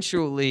you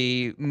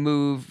eventually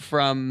move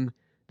from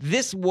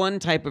this one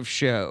type of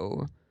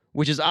show,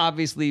 which is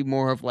obviously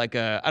more of like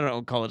I don't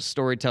know, call it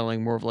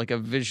storytelling, more of like a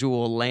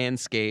visual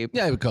landscape.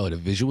 Yeah, I would call it a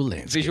visual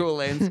landscape. Visual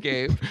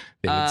landscape.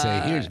 They would say,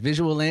 Uh, here's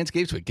visual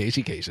landscapes with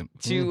Casey Kasem.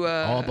 to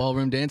All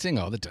ballroom dancing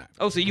all the time.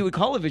 Oh, so you would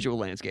call it visual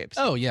landscapes?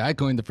 Oh, yeah, I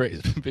coined the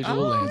phrase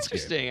visual Oh, landscape.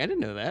 interesting. I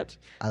didn't know that.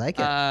 I like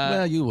it.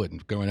 Well, you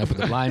wouldn't. Growing up with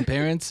the blind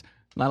parents,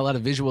 Not a lot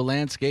of visual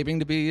landscaping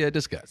to be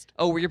discussed.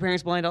 Oh, were your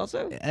parents blind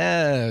also?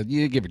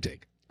 You give or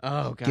take,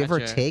 Oh, gotcha. Give or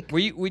take? Were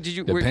you? Did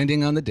you?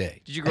 depending on the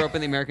day. Did you grow up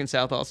in the American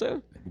South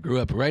also? Grew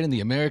up right in the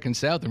American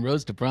South and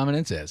rose to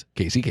prominence as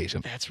Casey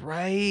Kasem. That's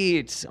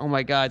right. Oh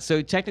my God.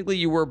 So technically,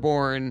 you were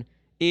born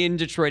in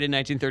Detroit in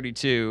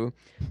 1932,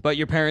 but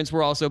your parents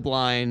were also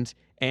blind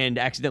and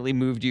accidentally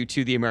moved you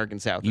to the American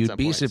South. at You'd some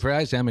be point.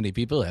 surprised how many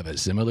people have a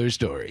similar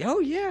story. Oh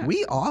yeah.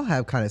 We all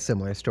have kind of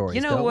similar stories.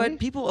 You know don't what? we?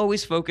 People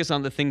always focus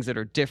on the things that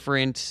are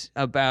different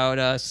about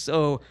us.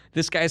 Oh,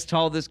 this guy's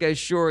tall, this guy's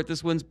short,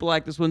 this one's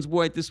black, this one's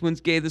white, this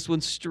one's gay, this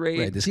one's straight.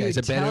 Right, this Dude, guy's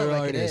a tell better it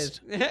like it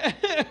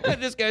artist.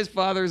 This guy's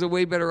father is a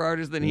way better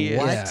artist than he is.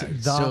 What Yeah,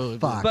 the so-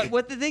 fuck? But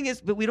what the thing is,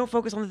 but we don't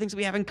focus on the things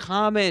we have in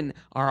common: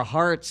 our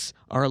hearts,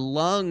 our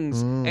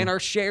lungs, and our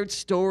shared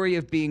story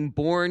of being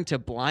born to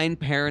blind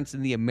parents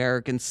in the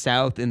American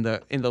South in the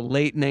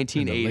late 1980s.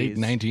 In the late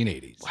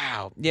 1980s.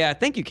 Wow. Yeah.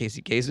 Thank you,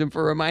 Casey Kasem,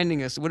 for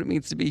reminding us what it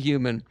means to be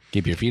human.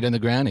 Keep your feet on the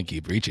ground and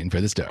keep reaching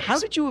for the stars. How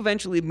did you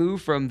eventually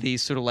move from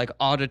these sort of like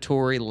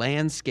auditory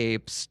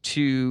landscapes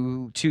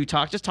to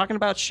talking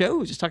about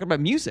shows, just talking about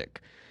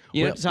music?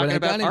 You know, Well, talking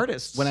about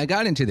artists. When I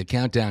got into the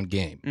countdown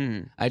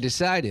game, I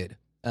decided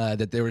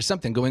that there was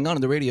something going on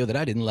the radio that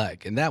I didn't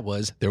like, and that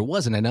was there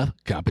wasn't enough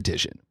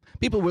competition.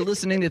 People were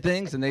listening to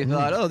things, and they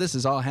thought, "Oh, this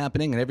is all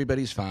happening, and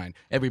everybody's fine.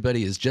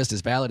 Everybody is just as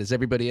valid as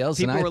everybody else."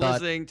 People and I were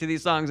thought, listening to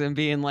these songs and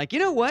being like, you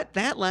know what?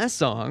 That last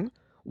song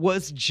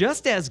was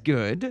just as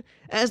good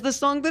as the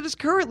song that is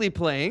currently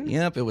playing.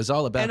 "Yep, it was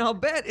all about. And I'll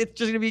bet it's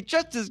just going to be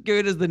just as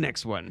good as the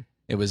next one.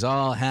 It was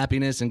all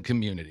happiness and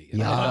community."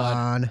 And I thought,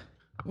 Yawn.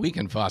 we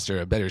can foster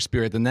a better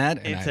spirit than that,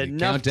 and It's the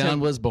enough countdown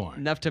to, was born.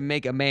 Enough to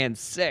make a man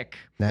sick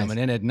Nice. Coming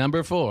in at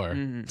number 4,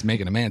 it's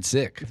making a man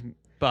sick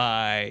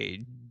by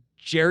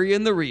Jerry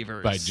and the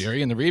Reavers. by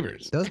Jerry and the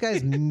Reavers. Those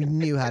guys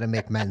knew how to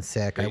make men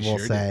sick, I They will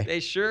sure say. They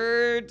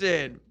sure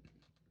did.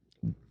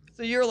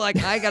 So you're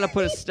like, I gotta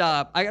put a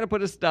stop. I gotta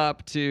put a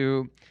stop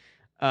to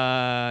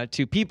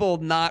people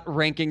not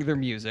ranking their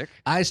music.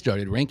 I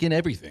started ranking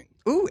everything.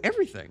 Ooh,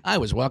 everything. I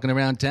was walking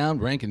around town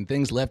ranking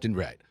things left and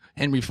right.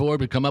 Henry Ford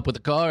would come up with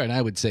a car, and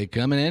I would say,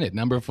 coming in at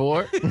number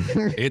 4,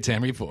 it's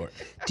Henry Ford.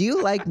 Do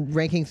you like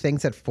ranking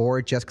things at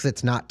 4 just because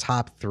it's not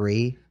top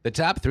 3? The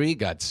top 3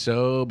 got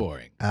so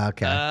boring.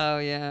 Okay. Oh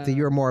yeah. So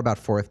you were more about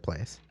 4th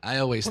place. I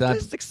always Well, thought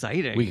this is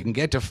exciting. we can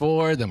get to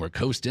 4, then we're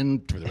coasting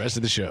for the rest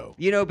of the show.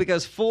 You know,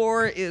 because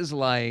 4 is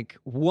like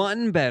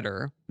one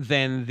better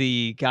than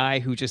the guy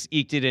who just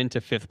eked it into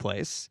 5th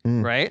place,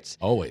 right?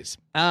 Always.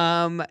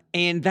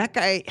 And that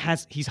guy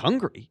he's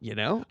hungry, you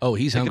know? Oh,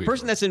 he's Like hungry. the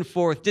person for it. that's in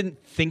 4th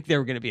didn't think they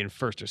were going to be in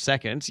 1st or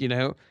 2nd, you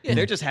know?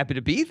 They're just happy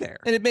to be there.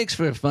 And it makes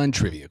for a fun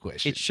trivia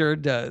question. It sure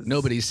does.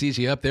 Nobody sees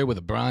you up there with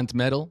a bronze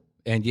medal,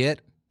 and yet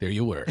there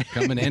you were,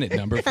 coming in at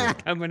number 4.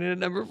 Coming in at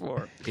number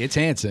 4. It's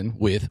Hanson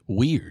with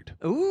Weird.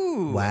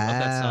 Ooh, Wow. I love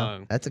that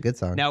song. That's a good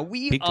song. Now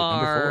we Peaked at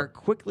number are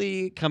 4.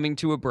 quickly coming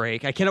to a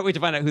break. I cannot wait to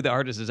find out who the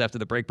artist is after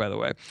the break, by the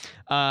way.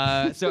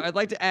 So I'd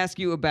like to ask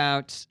you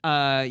about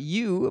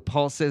you,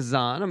 Paul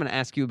Cezanne. I'm going to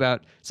ask you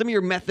about some of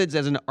your methods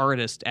as an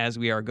artist as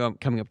we are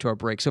coming up to our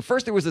break. So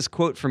first, there was this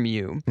quote from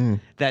you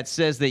that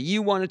says that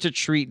you wanted to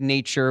treat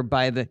nature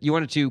you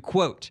wanted to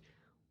quote,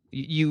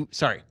 you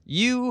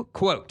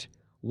quote,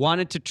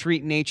 wanted to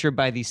treat nature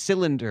by the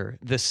cylinder,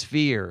 the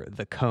sphere,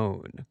 the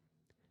cone.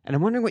 And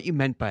I'm wondering what you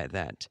meant by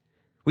that.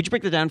 Would you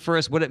break that down for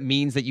us, what it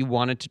means that you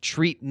wanted to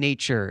treat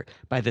nature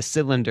by the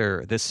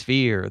cylinder, the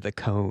sphere, the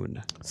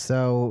cone?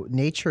 So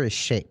nature is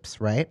shapes,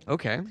 right?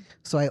 Okay.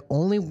 So I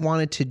only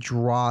wanted to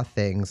draw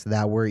things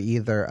that were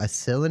either a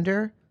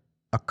cylinder,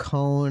 a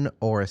cone,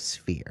 or a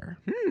sphere.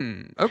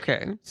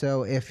 Okay.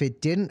 So if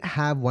it didn't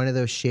have one of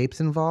those shapes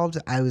involved,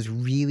 I was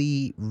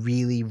really,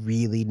 really,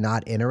 really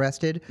not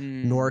interested,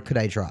 nor could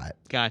I draw it.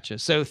 Gotcha.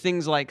 So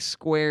things like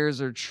squares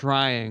or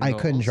triangles. I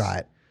couldn't draw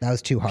it. That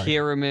was too hard.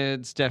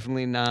 Pyramids,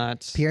 definitely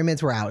not.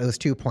 Pyramids were out. It was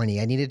too pointy.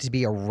 I needed to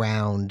be a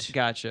rounder.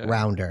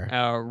 Rhombus,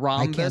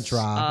 I can't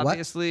draw. What?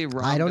 Obviously.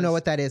 I don't know rhombus,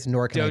 what that is,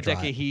 nor can I draw it.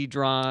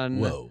 Dodecahedron.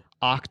 Whoa.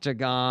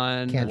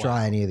 Octagon. Can't draw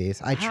any of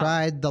these. I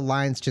tried. The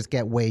lines just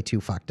get way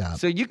too fucked up.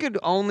 So you could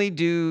only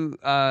do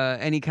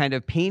any kind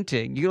of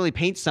painting. You could only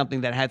paint something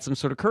that had some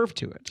sort of curve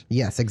to it.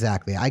 Yes,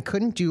 exactly. I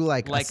couldn't do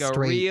like Like a a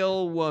straight.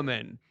 real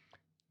woman.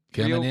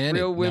 Coming in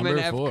Real at women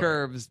number have 4.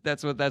 curves.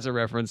 That's what that's a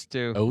reference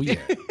to. Oh, yeah.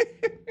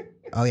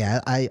 Oh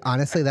yeah. I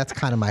honestly, that's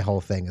kind of my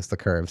whole thing is the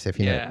curves. If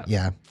you Yeah. know.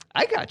 Yeah.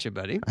 I got you,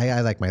 buddy. I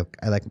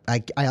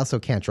also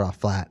can't draw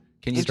flat.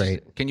 Can you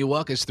straight? Can you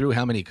walk us through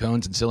how many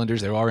cones and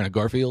cylinders there are in a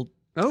Garfield?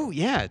 Oh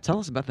yeah, tell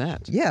us about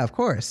that. Yeah, of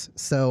course.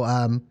 So,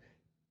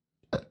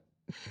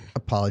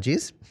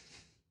 apologies.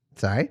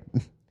 Sorry.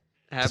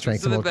 Happens drank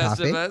to some the more best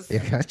coffee. of us.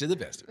 Okay. To the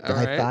best. All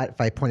I right. thought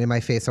if I pointed my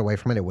face away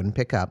from it, it wouldn't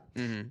pick up.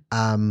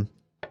 Mhm.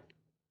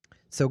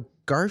 So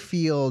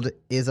Garfield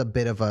is a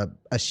bit of a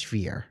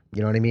sphere.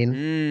 You know what I mean?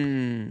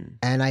 Mm.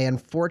 And I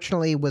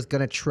unfortunately was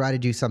going to try to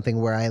do something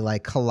where I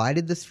like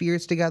collided the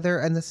spheres together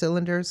and the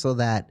cylinder so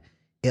that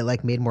it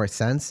like made more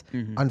sense.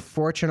 Mhm.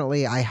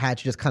 Unfortunately, I had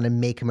to just kind of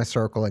make him a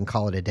circle and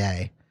call it a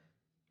day.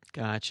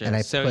 Gotcha. And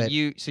I so put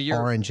your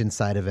orange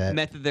inside of it.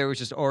 method there was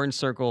just orange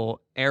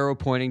circle, arrow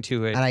pointing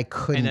to it, And I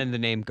couldn't. and then the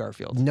name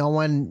Garfield.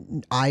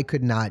 I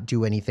could not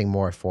do anything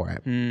more for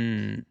it.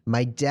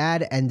 My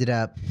dad ended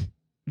up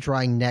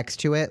drawing next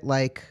to it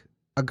like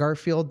a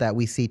Garfield that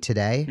we see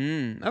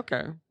today,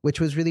 Okay. which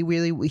was really,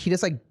 really, he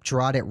just like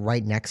drawed it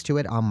right next to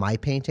it on my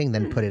painting,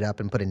 then put it up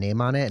and put a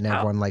name on it, and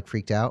everyone like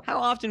freaked out. How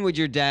often would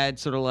your dad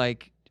sort of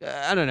like,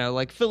 I don't know,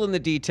 like fill in the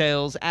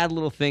details, add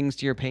little things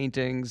to your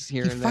paintings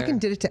here He and fucking there?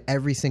 did it to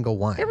every single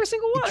one. Every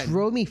single It one.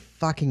 drove me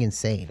fucking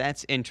insane.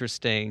 That's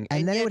interesting.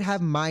 And then it would yet-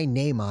 have my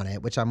name on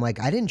it, which I'm like,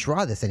 I didn't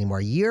draw this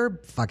anymore. Your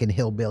fucking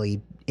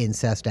hillbilly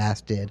incest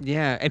ass did.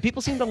 Yeah, and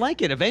people seem to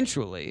like it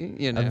eventually,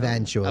 you know.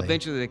 Eventually.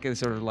 Eventually they get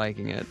sort of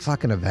liking it.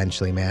 Fucking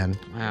eventually, man.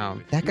 Wow.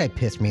 That guy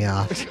pissed me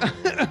off.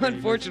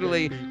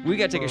 Unfortunately, we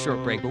got to take a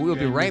short break, but we will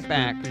be right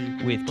back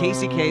with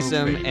Casey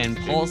Kasem and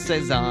Paul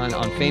Cezanne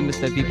on Famous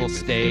Dead People.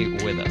 Stay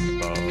with us.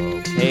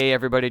 Hey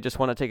everybody, just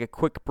want to take a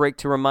quick break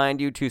to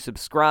remind you to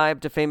subscribe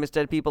to Famous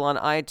Dead People on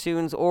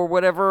iTunes or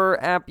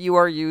whatever app you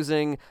are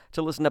using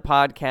to listen to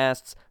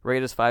podcasts.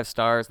 Rate us 5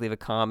 stars, leave a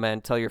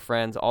comment, tell your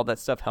friends. All that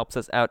stuff helps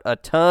us out a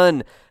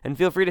ton. And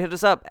feel free to hit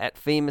us up at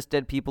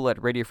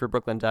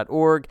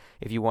famousdeadpeople@radiofreebrooklyn.org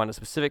if you want a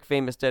specific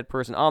Famous Dead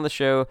person on the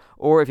show,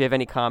 or if you have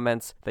any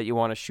comments that you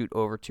want to shoot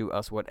over to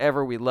us.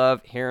 Whatever, we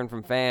love hearing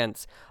from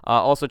fans.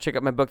 Also, check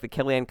out my book, The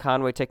Kellyanne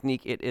Conway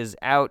Technique. It is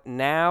out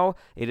now.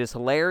 It is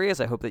hilarious.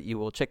 I hope that you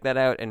will check that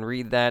out and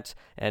read that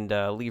and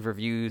leave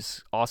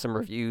reviews, awesome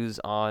reviews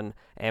on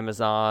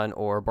Amazon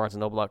or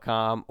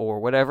BarnesandNoble.com or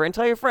whatever, and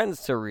tell your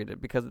friends to read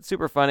it because it's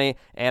super funny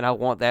and I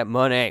want that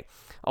money.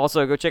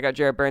 Also, go check out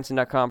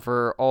JaredBarenson.com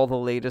for all the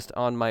latest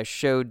on my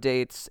show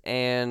dates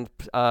and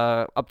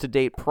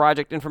up-to-date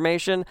project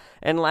information.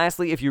 And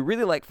lastly, if you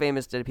really like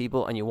Famous Dead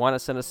People and you want to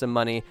send us some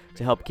money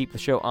to help keep the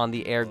show on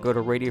the air, go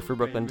to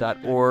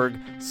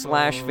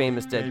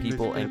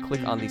radiofreebrooklyn.org/famousdeadpeople and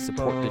click on the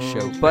Support the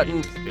Show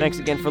button. Thanks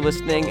again for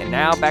listening, and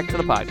now back to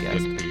the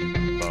podcast.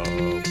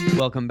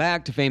 Welcome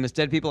back to Famous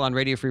Dead People on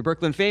Radio Free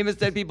Brooklyn. Famous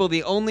Dead People,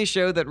 the only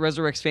show that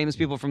resurrects famous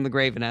people from the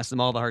grave and asks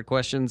them all the hard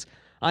questions.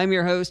 I'm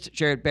your host,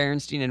 Jarrett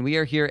Berenstein, and we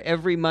are here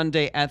every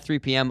Monday at 3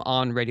 p.m.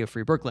 on Radio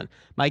Free Brooklyn.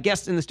 My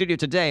guests in the studio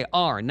today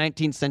are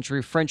 19th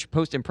century French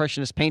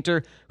post-impressionist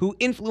painter who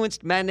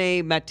influenced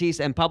Manet, Matisse,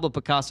 and Pablo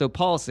Picasso,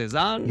 Paul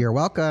Cezanne. You're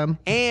welcome.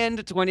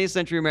 And 20th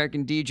century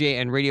American DJ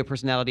and radio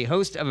personality,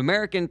 host of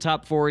American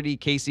Top 40,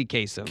 Casey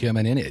Kasem.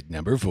 Coming in at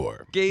number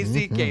 4.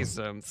 Casey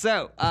Kasem.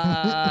 So,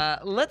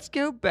 let's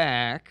go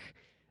back.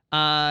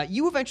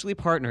 You eventually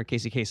partnered,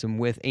 Casey Kasem,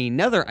 with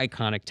another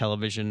iconic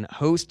television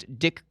host,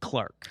 Dick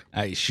Clark.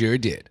 I sure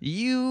did.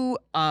 You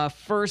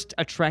first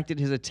attracted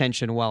his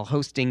attention while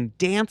hosting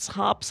dance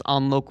hops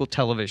on local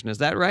television. Is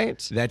that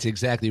right? That's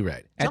exactly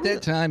right. At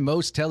that time,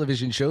 most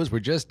television shows were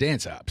just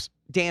dance hops.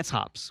 Dance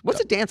hops. What's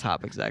a dance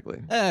hop exactly?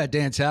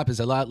 Dance hop is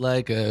a lot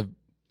like a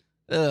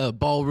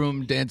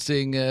ballroom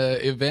dancing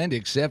event,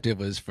 except it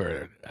was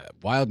for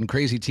wild and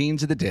crazy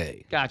teens of the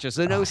day. Gotcha.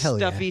 So no hell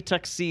yeah. stuffy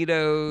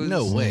tuxedos.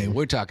 No way.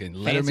 We're talking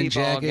Fancy Letterman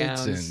ball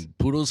jackets gowns. and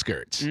poodle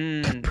skirts.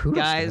 Poodle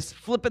Guys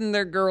skirts. flipping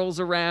their girls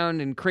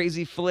around in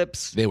crazy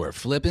flips. They were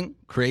flipping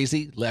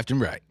crazy left and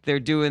right. They're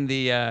doing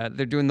the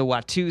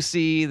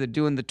Watusi. They're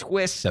doing the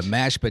twist. The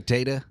mashed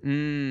potato.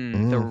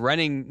 The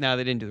running. No,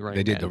 they didn't do the running.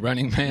 They did Man. the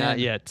running man. Not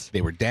yet.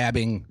 They were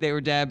dabbing. They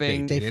were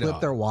dabbing. They did it flip all.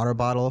 their water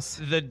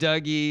bottles. The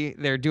Dougie.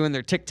 They're doing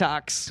their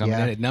TikToks Coming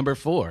Yeah. in at number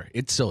 4.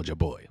 It's Soldier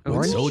Boy.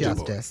 Orange Soldier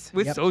Justice.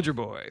 with Yep. Soldier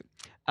Boy.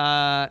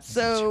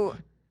 So Boy.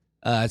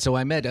 So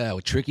I met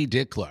Tricky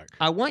Dick Clark.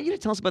 I want you to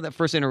tell us about that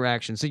first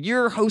interaction. So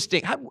you're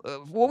hosting.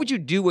 What would you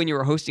do when you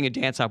were hosting a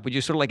dance hop? Would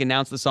you sort of like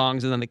announce the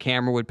songs and then the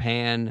camera would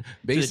pan to the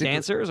Basically-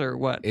 dancers, or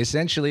what?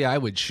 Essentially, I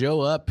would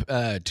show up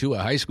to a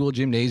high school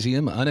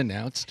gymnasium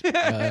unannounced,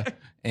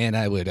 and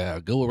I would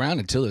go around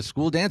until the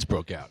school dance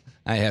broke out.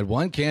 I had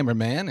one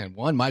cameraman and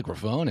one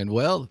microphone, and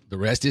well, the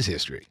rest is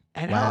history.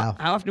 And Wow.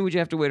 how often would you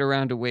have to wait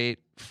around to wait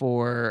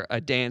for a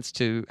dance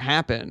to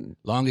happen?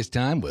 Longest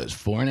time was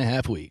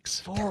 4.5 weeks.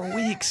 4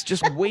 weeks,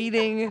 just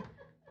waiting.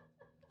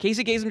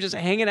 Casey Kasem just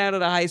hanging out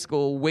at a high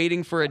school,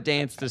 waiting for a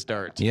dance to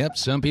start. Yep,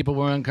 some people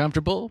were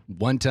uncomfortable.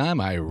 One time,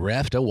 I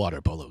reffed a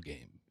water polo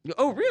game.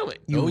 Oh, really?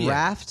 You Oh, yeah.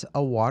 raft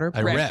a water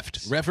I polo?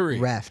 reffed. Referee.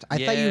 Reft. I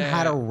thought you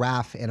had Yeah. a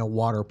raft in a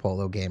water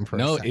polo game for a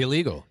No, second.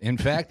 illegal. In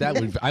fact,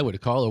 I would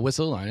call a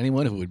whistle on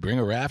anyone who would bring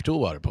a raft to a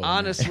water polo. match.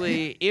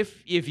 Honestly,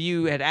 if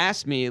you had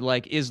asked me,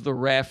 like, is the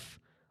ref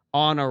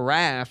on a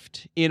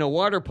raft in a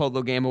water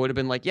polo game, I would have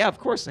been like, yeah, of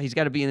course. He's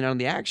got to be in on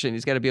the action.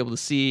 He's got to be able to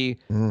see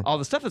all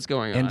the stuff that's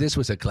going on. And this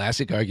was a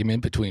classic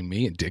argument between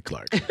me and Dick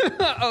Clark.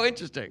 Oh,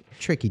 interesting.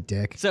 Tricky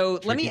Dick. So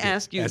let me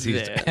ask you as,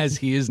 this. as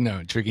he is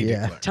known, Tricky Yeah.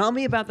 Dick Clark. Tell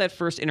me about that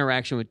first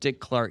interaction with Dick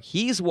Clark.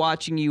 He's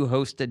watching you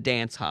host a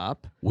dance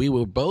hop. We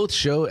will both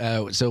show.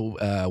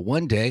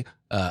 One day,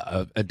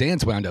 a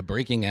dance wound up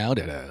breaking out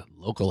at a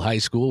local high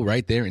school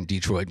right there in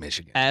Detroit,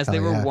 Michigan. As they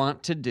Oh, were yeah.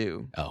 wont to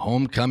do. A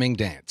homecoming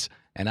dance.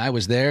 And I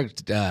was there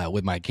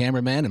with my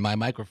cameraman and my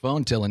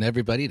microphone telling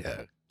everybody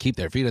to keep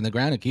their feet on the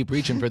ground and keep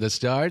reaching for the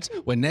stars.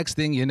 When next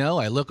thing you know,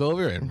 I look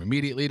over and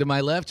immediately to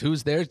my left,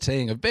 who's there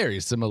saying a very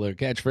similar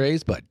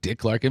catchphase, but Dick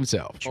Clark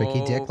himself.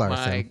 Tricky Dick Oh my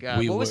Larson.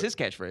 God. What was his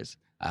catchphrase?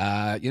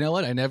 You know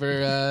what? I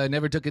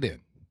never took it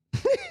in.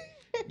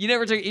 You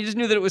never took. You just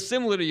knew that it was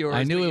similar to yours.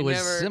 I but knew you it was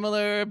never-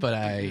 similar,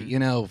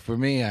 but for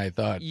me, I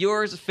thought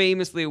Yours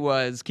famously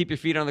was keep your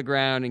feet on the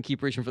ground and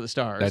keep reaching for the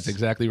stars. that's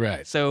exactly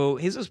right. So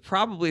his was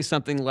probably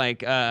something like,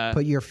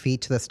 Put your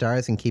feet to the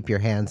stars and keep your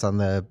hands on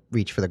the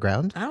reach for the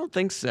ground. I don't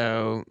think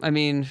so. I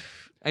mean,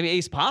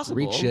 it's possible.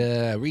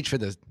 Reach for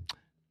the.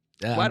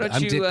 Why don't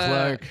I'm you, Dick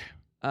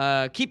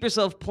Clark. Keep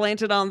yourself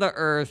planted on the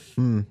earth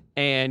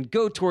and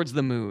go towards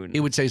the moon. He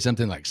would say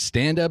something like,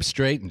 stand up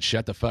straight and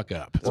shut the fuck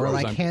up. As Or far as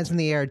like I'm hands in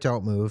the air,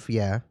 don't move.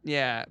 Yeah.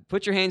 Yeah,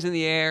 put your hands in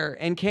the air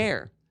and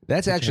care.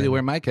 That's actually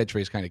where my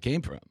catchphrase kind of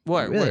came from.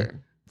 What? Really? Where? Well,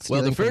 the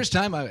Stealing from- first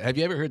time, have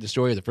you ever heard the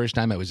story of the first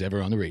time I was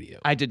ever on the radio?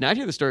 I did not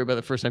hear the story about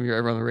the first time you were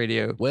ever on the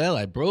radio. Well,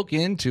 I broke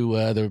into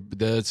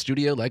the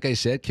studio, like I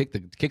said, kicked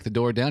the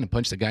door down and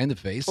punched the guy in the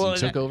face and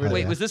took over.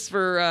 Wait, yeah. was this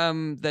for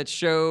that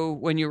show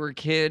when you were a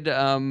kid?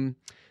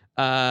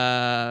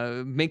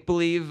 Make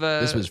believe.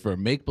 This was for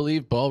Make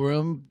Believe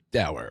Ballroom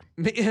Hour.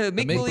 Make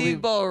Make-Believe-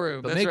 believe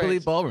ballroom. The That's Make right.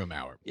 Believe Ballroom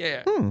Hour.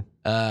 Yeah.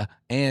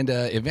 And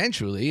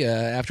eventually,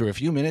 after a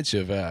few minutes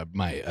of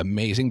my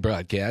amazing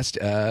broadcast,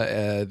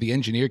 the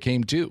engineer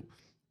came to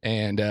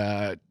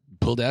and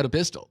pulled out a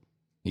pistol.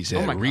 He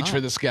said, Oh my reach God.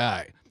 for the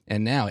sky.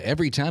 And now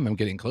every time I'm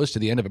getting close to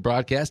the end of a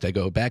broadcast, I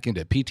go back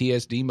into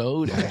PTSD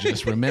mode and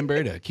just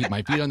remember to keep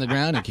my feet on the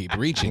ground and keep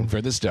reaching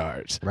for the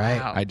stars. Right.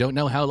 Wow. I don't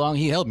know how long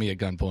he held me at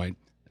gunpoint.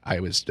 I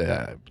was Could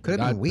have been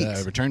not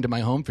weeks. returned to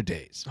my home for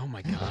days. Oh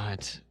my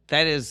God,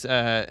 that is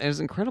it was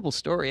an incredible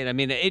story, and I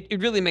mean, it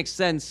really makes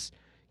sense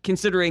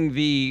considering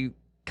the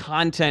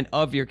content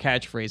of your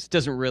catchphrase. It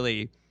doesn't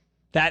really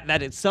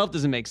that itself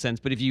doesn't make sense,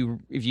 but if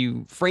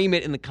you frame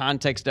it in the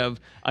context of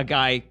a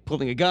guy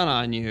pulling a gun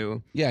on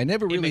you, Yeah, I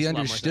never makes really a lot more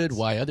understood sense.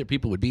 why other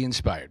people would be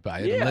inspired by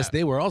it Yeah. unless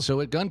they were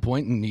also at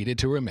gunpoint and needed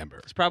to remember.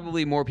 there's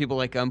probably more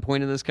people at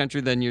gunpoint in this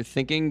country than you're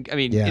thinking. I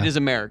mean, Yeah. it is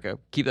America.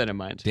 Keep that in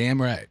mind.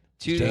 Damn right.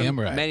 Too Damn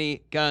right.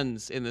 many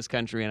guns in this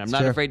country, and I'm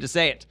not Sure. afraid to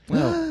say it.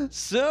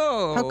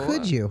 So How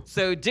could you?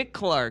 So Dick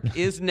Clark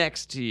is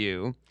next to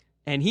you,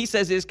 and he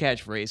says his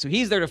catchphrase. So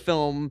he's there to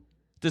film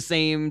the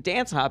same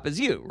dance hop as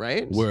you,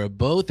 right? We're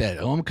both at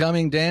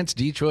Homecoming Dance,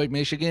 Detroit,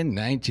 Michigan,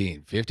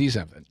 1950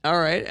 something. All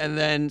right, and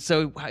then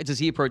so does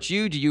he approach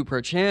you? Do you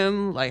approach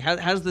him? Like how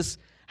does this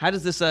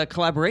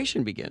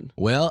collaboration begin?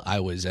 Well, I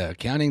was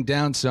counting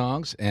down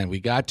songs, and we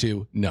got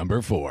to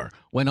number 4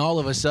 when all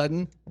of a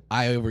sudden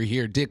I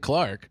overhear Dick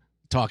Clark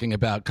talking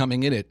about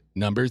coming in at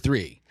number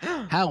 3.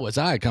 How was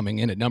I coming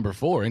in at number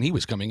 4 and he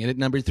was coming in at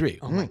number 3?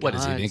 Oh my What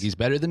does he God. think he's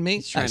better than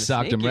me? trying I to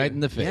socked snake him right you. in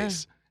the Yeah.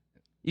 face.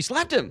 You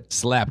slapped him.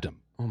 Slapped him.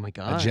 Oh my A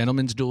God.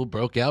 gentleman's duel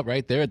broke out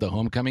right there at the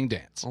Homecoming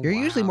Dance. Oh, You're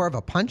usually wow. more of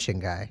a punching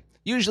guy.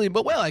 Usually,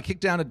 but I kick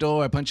down a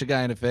door, I punch a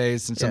guy in the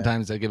face, and Yeah.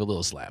 sometimes I give a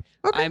little slap.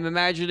 I'm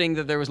imagining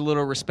that there was a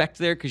little respect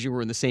there because you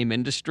were in the same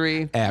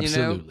industry.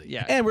 Absolutely. You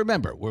know? Yeah. And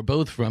remember, we're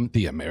both from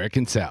the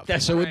American South.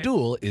 That's so right. a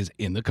duel is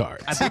in the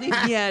cards. I believe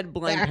he had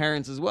blind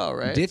parents as well,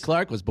 right? Dick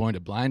Clark was born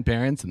to blind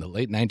parents in the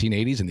late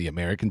 1980s in the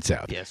American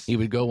South. Yes. He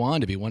would go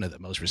on to be one of the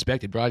most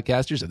respected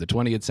broadcasters of the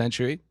 20th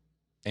century.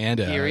 And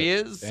Here he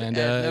is and,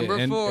 at number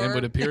and, 4. and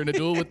would appear in a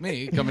duel with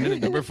me, coming in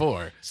at number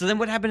 4. So then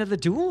what happened at the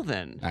duel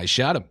then? I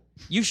shot him.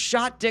 You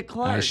shot Dick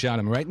Clark. I shot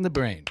him right in the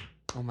brain.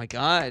 Oh my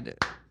God.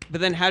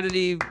 But then how did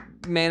he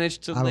manage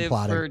to I'm live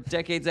applauding. for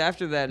decades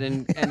after that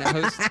and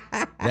host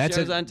That's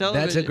shows on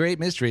television? That's a great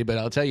mystery, but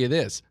I'll tell you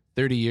this: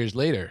 30 years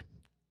later,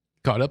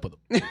 caught up with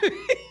him.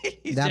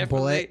 He's That definitely-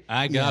 bullet.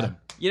 I got Yeah. him.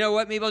 You know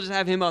what? Maybe I'll just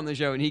have him on the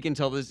show and he can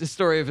tell the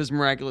story of his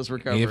miraculous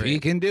recovery. If he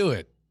can do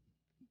it,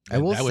 I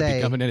will that would be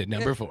say, coming in at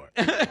number 4.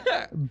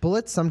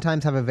 bullets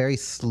sometimes have a very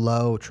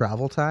slow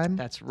travel time.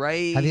 That's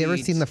right. Have you ever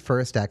seen the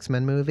first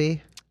X-Men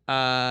movie?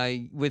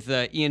 with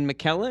Ian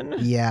McKellen?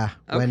 Yeah.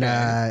 When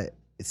Okay.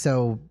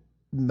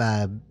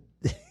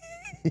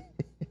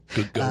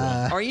 Good go.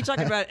 on. Or are you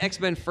talking about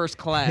X-Men First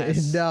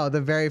Class? no,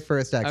 the very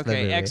first X-Men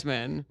Okay, movie.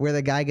 X-Men. Where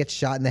the guy gets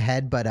shot in the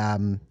head, but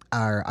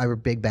our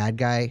big bad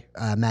guy,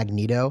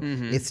 Magneto,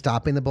 is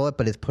stopping the bullet,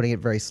 but is putting it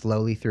very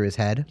slowly through his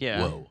head.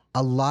 Yeah. Whoa.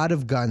 A lot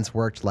of guns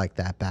worked like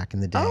that back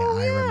in the day. Oh,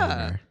 I yeah.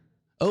 remember.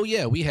 Oh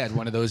yeah, we had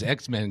one of those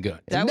X-Men guns.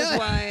 That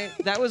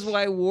was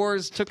why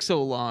wars took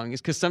so long.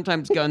 Is because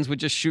sometimes guns would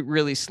just shoot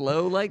really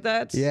slow like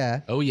that.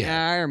 Yeah. Oh yeah.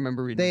 Yeah, I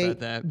remember reading They about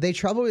that. they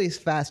travel really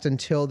fast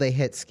until they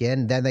hit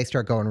skin. Then they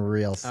start going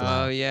real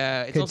slow. Oh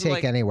yeah, it's Could also take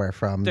like anywhere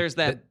from. there's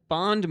that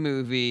Bond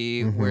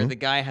movie where the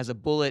guy has a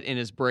bullet in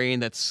his brain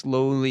that's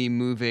slowly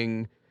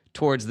moving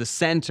towards the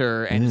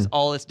center, and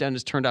all it's done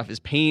is turned off his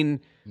pain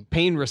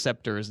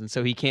receptors, and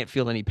so he can't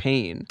feel any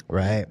pain.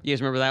 Right. You guys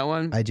remember that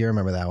one? I do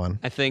remember that one.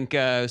 I think it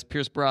was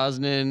Pierce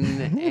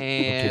Brosnan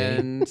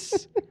and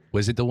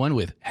Was it the one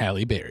with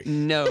Halle Berry?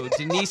 no,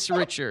 Denise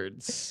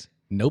Richards.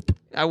 Nope.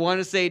 I want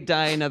to say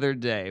Die Another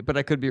Day, but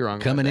I could be wrong.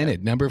 Coming about in that.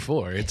 at number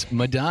 4, it's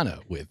Madonna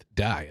with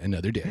Die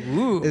Another Day.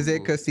 Ooh. Is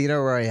it Casino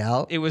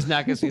Royale? It was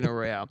not Casino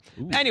Royale.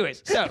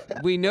 Anyways, so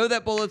we know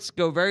that bullets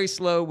go very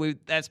slow.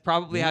 That's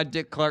probably how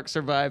Dick Clark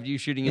survived you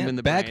shooting him in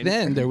the Back brain.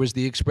 then, there was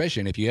the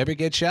expression, if you ever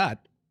get shot,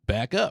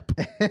 back up.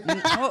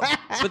 Oh,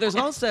 but there's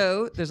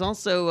also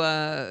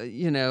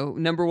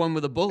number one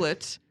with a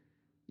bullet.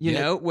 You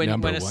Yeah, know, when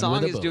number a one song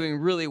with a is bullet. doing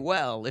really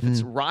well, if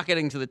it's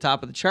rocketing to the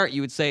top of the chart,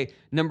 you would say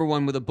number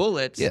one with a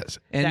bullet. Yes.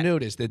 And That-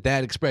 notice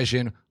that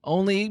expression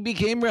only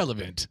became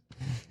relevant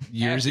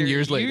years and After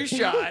years later. You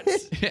shot.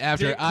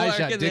 After Dick I Clark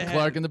shot in the Dick head.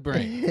 Clark in the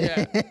brain.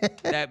 Yeah,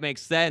 that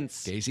makes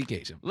sense. Casey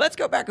Kasem. Let's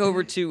go back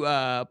over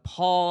to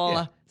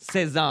Paul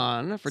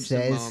Cézanne for just a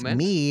Says moment.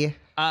 me.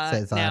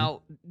 Says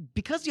Now,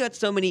 because you had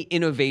so many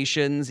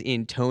innovations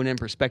in tone and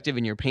perspective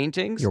in your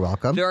paintings, You're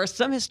welcome. There are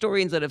some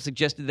historians that have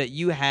suggested that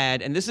you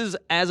had, and this is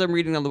as I'm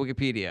reading on the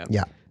Wikipedia.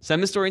 Yeah.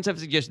 Some historians have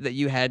suggested that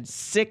you had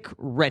sick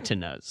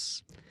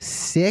retinas.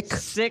 Sick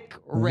Sick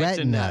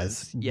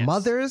retinas. Yes.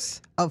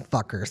 Mothers of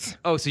fuckers.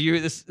 Oh, so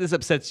this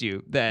upsets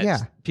you that Yeah.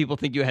 people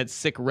think you had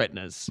sick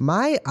retinas.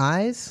 My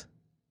eyes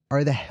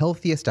are the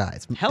healthiest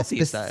eyes.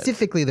 Healthiest eyes.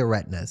 Specifically the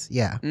retinas.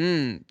 Yeah.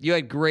 You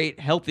had great,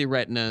 healthy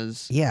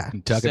retinas. Yeah.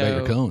 Talk about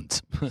your So-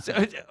 cones.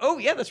 Oh,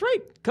 yeah, that's right.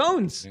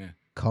 Cones. Yeah.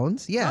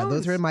 Cones? Yeah, Cones.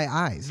 those are in my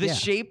eyes. The yeah.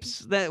 shapes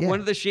that Yeah. one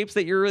of the shapes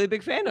that you're a really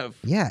big fan of.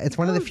 Yeah, it's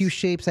one of the few Cones.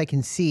 shapes I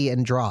can see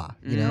and draw,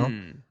 you know?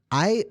 Mm.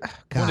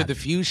 God, One of the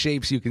few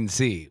shapes you can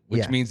see,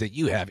 which Yeah. means that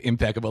you have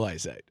impeccable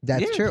eyesight.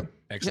 that's Yeah. true.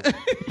 Excellent.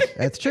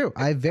 That's true.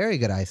 I have very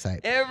good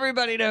eyesight.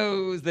 Everybody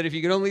knows that if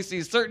you can only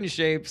see certain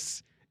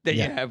shapes, that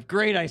you Yeah. have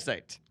great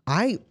eyesight.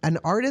 An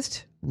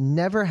artist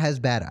never has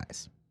bad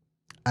eyes.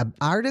 An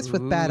artist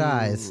with bad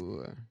eyes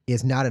Ooh.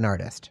 is not an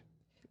artist.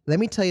 Let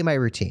me tell you my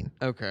routine.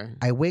 Okay.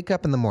 I wake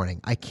up in the morning.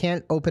 I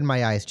can't open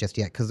my eyes just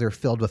yet because they're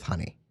filled with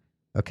honey.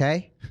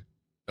 Okay?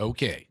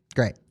 Okay.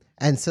 Great.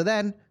 And so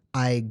then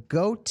I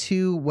go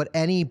to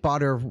any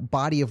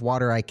body of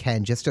water I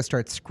can just to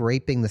start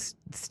scraping the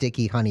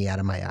sticky honey out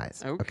of my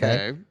eyes.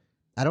 Okay.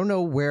 I don't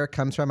know where it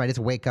comes from. I just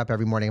wake up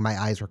every morning and my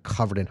eyes are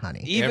covered in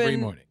honey, Every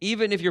morning.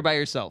 Even if you're by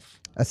yourself.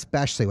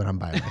 especially when I'm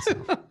by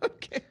myself.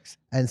 Okay.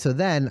 And so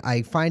then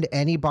I find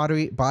any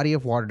body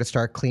of water to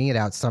start cleaning it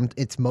out.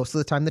 It's most of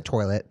the time the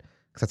toilet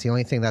because that's the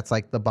only thing that's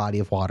like the body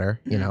of water,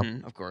 you know,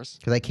 Mhm, of course.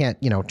 because I can't,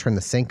 turn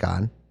the sink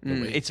on.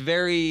 It's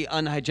very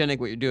unhygienic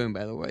what you're doing,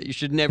 by the way. You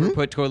should never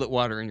put toilet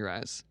water in your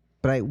eyes.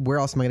 But where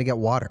else am I going to get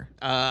water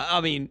I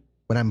mean,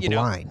 when I'm you know,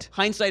 blind?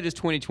 hindsight is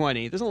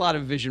 2020. There's a lot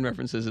of vision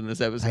references in this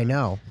episode. I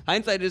know.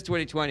 Hindsight is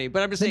 2020,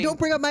 but I'm just Then saying. don't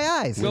bring up my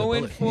eyes.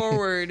 Going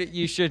forward,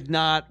 you should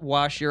not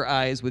wash your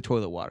eyes with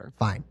toilet water.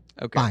 Fine.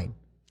 Okay.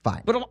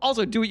 Fine. But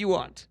also do what you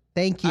want.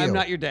 Thank you. I'm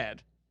not your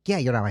dad. Yeah,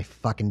 you're not my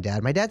fucking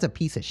dad. My dad's a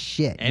piece of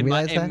shit. You And,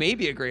 realize that?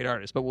 maybe a great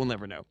artist, but we'll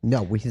never know.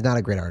 No, he's not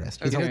a great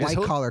artist. He's Okay. a This white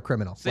whole- collar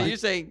criminal. So you're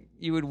saying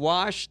you would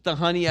wash the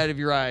honey out of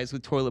your eyes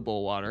with toilet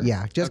bowl water?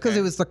 Yeah, just because Okay.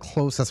 it was the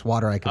closest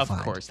water I could Of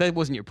find. course. That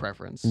wasn't your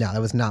preference. No,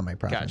 that was not my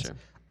preference. Gotcha.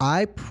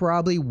 I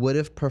probably would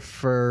have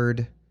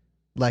preferred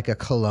like a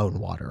cologne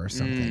water or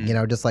something,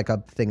 just like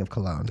a thing of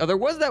cologne. Now, there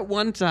was that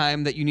one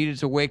time that you needed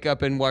to wake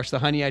up and wash the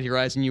honey out of your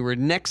eyes, and you were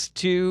next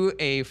to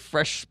a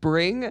fresh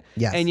spring,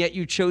 Yes. and yet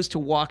you chose to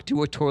walk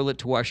to a toilet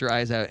to wash your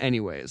eyes out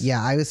anyways.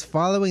 Yeah, I was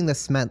following the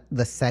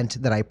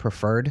scent that I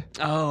preferred,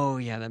 Oh,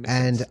 yeah, that makes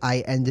and sense.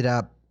 I ended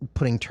up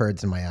putting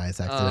turds in my eyes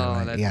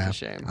accidentally. that's yeah. a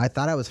shame. I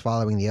thought I was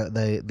following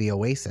the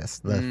Oasis,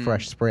 the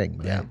fresh spring.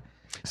 But yeah.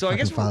 So I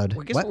guess, fucking followed.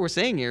 I guess What? what we're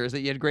saying here is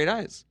that you had great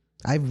eyes.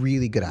 I have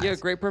really good eyes. You had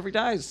great, perfect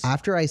eyes.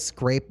 After I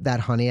scrape that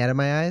honey out of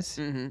my eyes,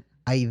 Mm-hmm.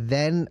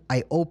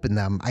 I open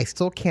them. I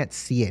still can't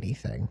see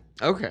anything.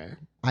 Okay.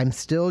 I'm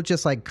still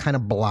just like kind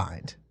of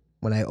blind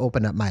when I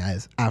open up my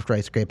eyes after I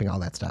scraping all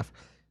that stuff.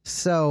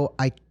 So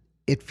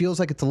it feels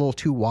like it's a little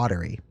too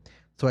watery.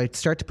 So I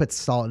start to put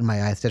salt in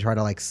my eyes to try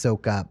to like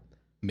soak up,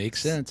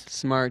 Makes sense.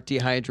 Smart,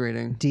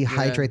 dehydrating.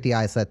 dehydrate the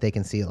eyes so that they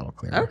can see a little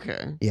clearer. Yeah.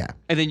 Okay. Yeah.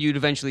 And then you'd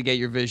eventually get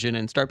your vision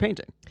and start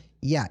painting.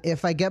 Yeah.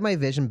 If I get my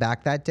vision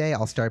back that day,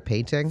 I'll start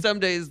painting. Some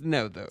days,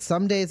 no, though.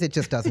 Some days it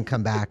just doesn't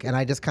come back, and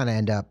I just kind of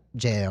end up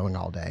JOing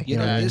all day. You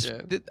know, what I mean?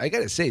 Gotcha. I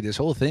gotta say, this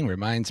whole thing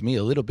reminds me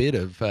a little bit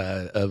of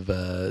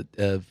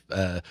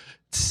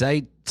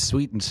Sight,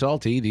 Sweet and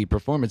Salty, the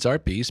performance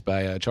art piece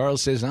by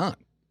Charles Cézanne.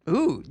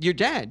 Ooh, your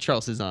dad,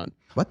 Charles Cézanne.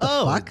 What the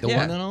fuck? The Yeah.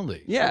 one and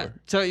only. Yeah.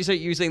 Sure. So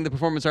you're saying the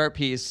performance art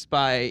piece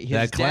by his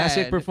That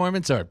classic dad.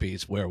 performance art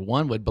piece where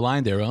one would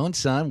blind their own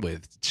son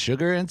with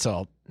sugar and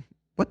salt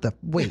What the?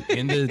 Wait.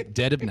 in the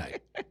dead of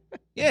night.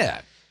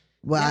 Yeah,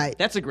 Well,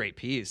 That's a great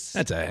piece.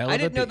 that's a hell of I a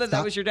didn't know that piece.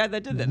 that was your dad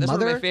that did that. That's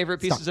one of Mother, my favorite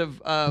pieces of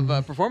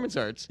performance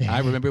arts. I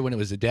remember when it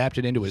was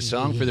adapted into a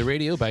song for the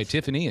radio by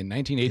Tiffany in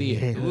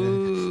 1988.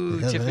 Ooh,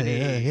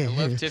 Tiffany. I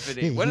love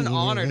Tiffany. What an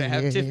honor to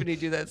have Tiffany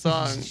do that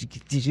song.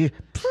 Did you?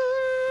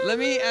 Let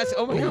me ask.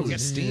 Oh my God, we got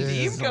steam.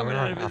 steam coming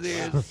out of his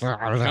ears.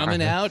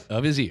 Coming out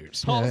of his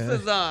ears. Paul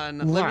Cézanne,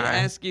 let me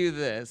ask you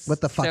this.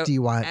 What the fuck do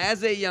you want?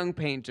 As a young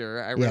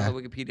painter, I read Yeah. on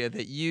Wikipedia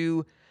that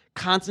you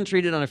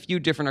concentrated on a few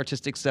different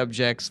artistic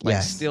subjects like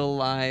Yes. still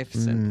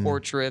lifes and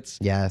portraits.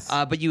 Yes.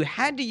 But you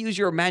had to use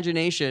your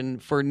imagination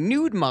for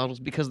nude models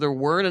because there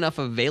weren't enough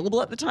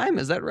available at the time.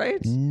 Is that right?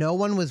 No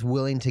one was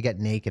willing to get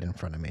naked in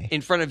front of me.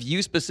 In front of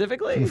you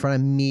specifically? In front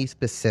of me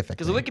specifically.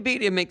 Because the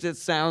Wikipedia makes it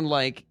sound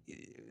like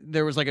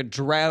there was like a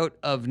drought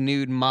of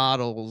nude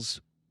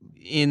models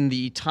in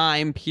the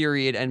time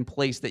period and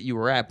place that you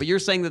were at. But you're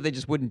saying that they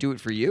just wouldn't do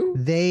it for you?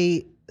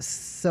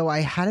 So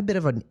I had a bit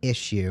of an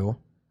issue.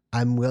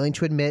 I'm willing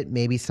to admit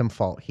maybe some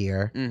fault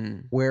here,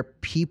 where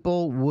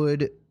people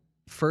would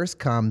first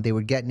come, they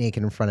would get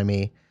naked in front of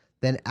me.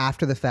 Then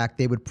after the fact,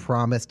 they would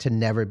promise to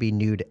never be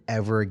nude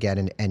ever again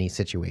in any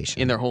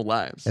situation. In their whole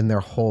lives. In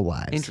their whole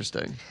lives.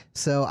 Interesting.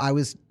 So I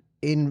was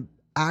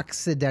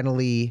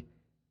accidentally,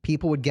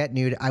 people would get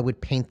nude. I would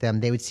paint them.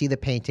 They would see the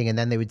painting and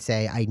then they would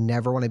say, I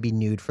never want to be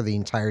nude for the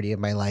entirety of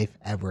my life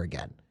ever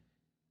again.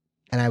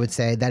 And I would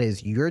say, that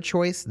is your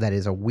choice. That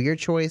is a weird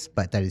choice,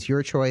 but that is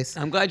your choice.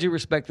 I'm glad you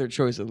respect their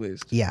choice at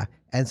least. Yeah.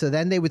 And so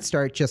then they would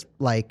start just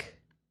like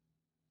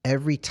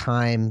every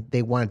time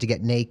they wanted to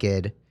get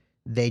naked,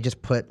 they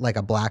just put like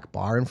a black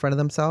bar in front of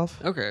themselves.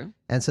 Okay.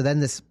 And so then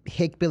this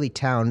hillbilly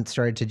town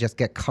started to just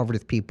get covered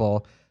with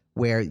people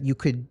where you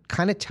could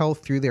kind of tell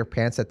through their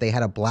pants that they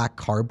had a black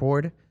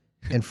cardboard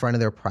in front of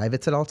their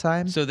privates at all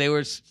times. So they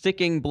were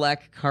sticking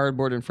black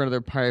cardboard in front of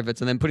their privates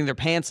and then putting their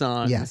pants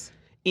on. Yes.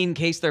 In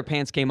case their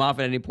pants came off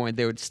at any point,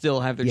 they would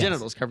still have their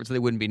genitals covered so they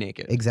wouldn't be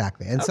naked.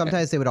 Exactly. And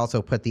sometimes they would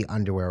also put the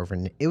underwear over.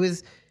 It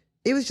was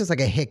just like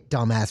a hick,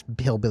 dumbass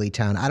hillbilly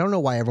town. I don't know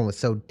why everyone was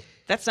so...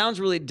 That sounds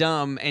really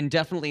dumb and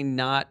definitely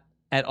not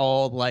at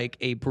all like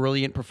a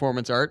brilliant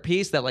performance art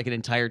piece that like an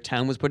entire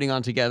town was putting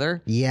on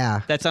together.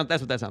 Yeah. That's what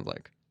that sounds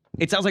like.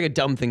 It sounds like a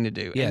dumb thing to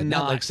do. Yeah, and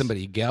not like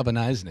somebody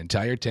galvanized an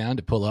entire town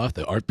to pull off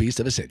the art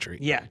piece of a century.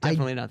 Yeah,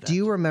 definitely not that. Do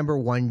you remember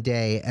one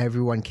day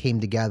everyone came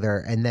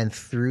together and then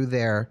threw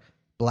their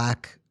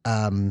black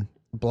cardboard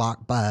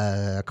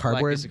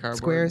piece of cardboard.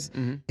 squares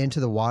into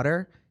the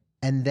water?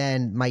 And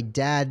then my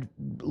dad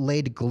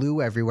laid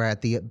glue everywhere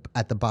at the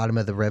bottom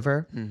of the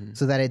river,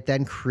 so that it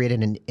then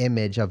created an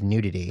image of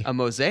nudity, A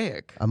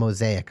mosaic. a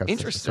mosaic. Of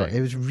Interesting.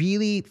 It was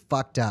really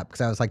fucked up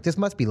because I was like, this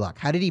must be luck.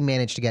 How did he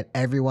manage to get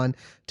everyone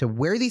to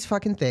wear these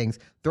fucking things,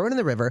 throw it in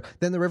the river,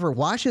 then the river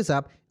washes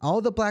up,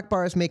 all the black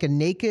bars make a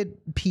naked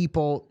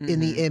people in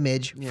the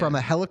image from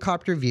a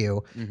helicopter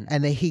view,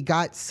 and then he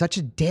got such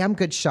a damn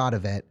good shot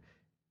of it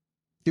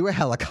through a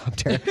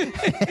helicopter.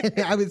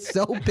 I was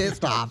so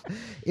pissed off.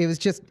 It was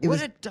just,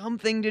 What a dumb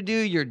thing to do,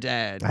 your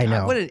dad. I God,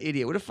 know. what an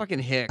idiot. What a fucking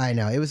hick. I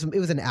know, it was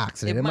an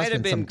accident. It must might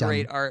have been some dumb-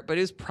 great art, but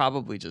it was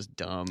probably just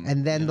dumb.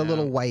 And then you the know?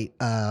 little white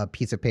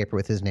piece of paper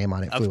with his name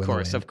on it flew in the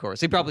wind. Of course.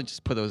 He probably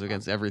just put those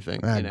against everything.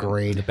 you know?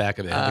 Great. The back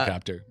of the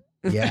helicopter.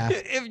 Yeah.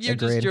 If you're Agreed.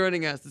 just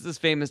joining us, this is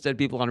Famous Dead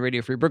People on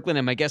Radio Free Brooklyn,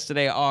 and my guests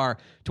today are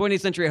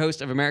 20th century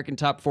host of American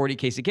Top 40,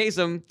 Casey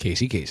Kasem,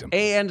 Casey Kasem.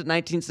 and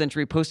 19th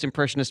century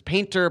post-impressionist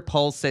painter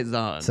Paul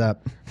Cézanne. What's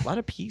up? A lot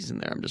of P's in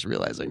there, I'm just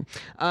realizing.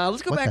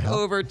 Let's go What the back hell?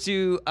 over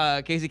to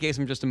Casey Kasem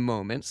in just a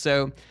moment.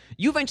 So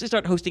you eventually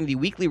start hosting the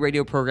weekly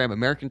radio program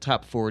American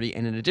Top 40,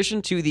 and in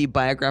addition to the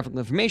biographical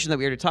information that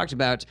we already talked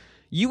about,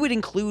 you would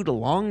include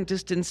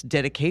long-distance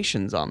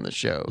dedications on the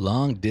show.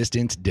 Long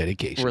distance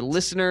dedication. Where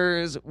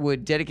listeners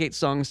would dedicate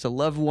songs to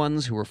loved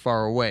ones who were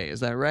far away. Is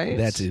that right?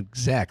 That's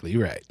exactly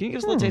right. Can you give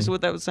us a little taste of what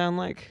that would sound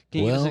like?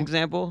 Can you give us an Well-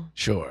 example?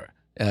 Sure.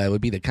 It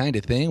would be the kind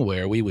of thing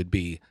where we would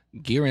be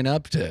gearing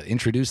up to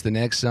introduce the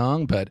next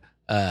song, but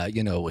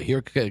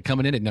here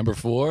coming in at number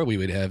 4, we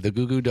would have the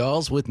Goo Goo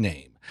Dolls with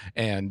Name,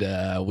 and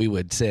we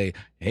would say,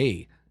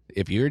 "Hey,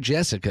 if you're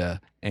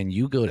Jessica and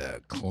you go to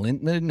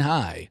Clinton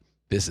High,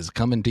 this is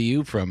coming to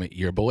you from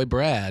your boy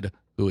Brad,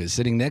 who is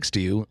sitting next to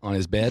you on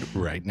his bed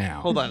right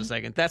now." Hold on a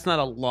second. That's not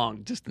a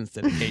long distance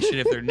dedication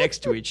if they're next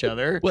to each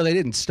other. Well, they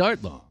didn't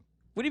start long.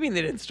 What do you mean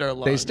they didn't start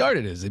long? They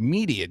started as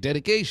immediate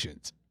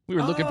dedications. We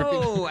were looking for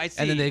people. Oh, I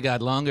see. And then they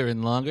got longer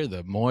and longer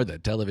the more the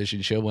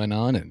television show went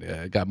on,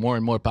 and got more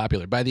and more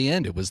popular. By the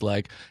end, it was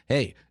like,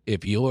 hey,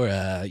 if you're,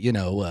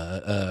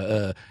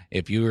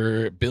 if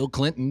you're Bill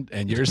Clinton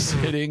and you're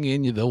sitting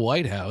in the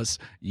White House,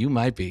 you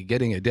might be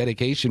getting a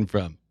dedication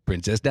from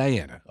Princess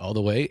Diana all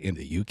the way in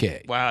the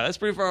UK. Wow, that's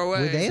pretty far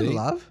away. Were they in See?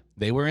 love?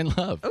 They were in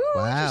love. Ooh,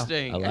 Wow.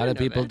 interesting. A I lot didn't of know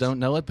people that. don't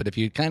know it, but if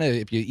you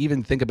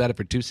even think about it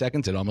for 2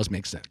 seconds, it almost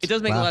makes sense. It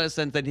does make a Wow. lot of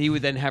sense that he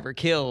would then have her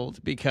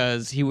killed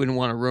because he wouldn't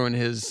want to ruin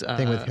his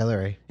Thing with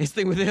Hillary. His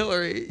thing with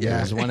Hillary. It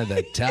was one of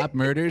the top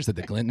murders that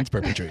the Clintons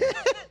perpetrated.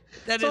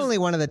 That It's only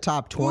one of the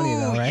top 20,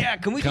 though, Ooh, right? Yeah,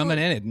 can we Coming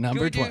do, in at can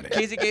number we do 20.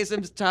 Casey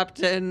Kasem's top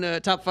 10,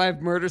 top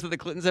 5 murders that the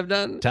Clintons have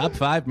done. Top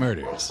 5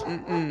 murders.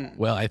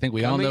 Well, I think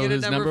we all Coming know in at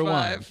who's number number 1.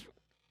 5.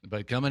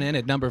 But coming in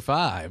at number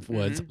 5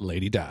 was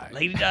Lady Di.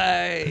 Lady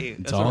Di.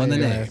 That's all what in the it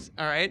name. is.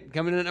 All right,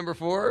 coming in at number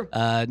 4.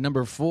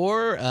 Number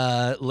 4,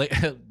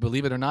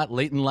 believe it or not,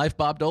 late in life,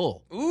 Bob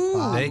Dole. Ooh,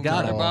 Ooh, They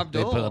got him. Bob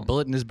They put a Dole.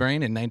 bullet in his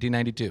brain in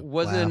 1992.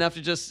 Wasn't Wow. enough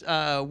to just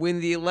win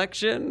the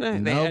election.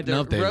 They had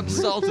to they rub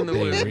salt in the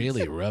wound. They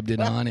really rubbed it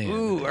on in.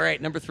 Ooh, all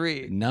right, number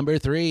 3. Number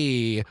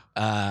 3,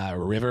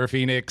 River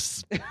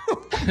Phoenix.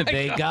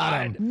 They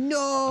got him. No.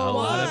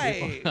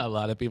 A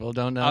lot of people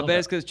don't know. I bet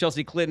it's because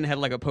Chelsea Clinton had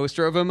like a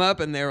poster of him up,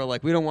 and they were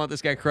like, "We don't want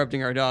this guy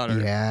corrupting our daughter."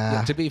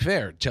 Yeah. To be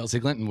fair, Chelsea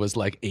Clinton was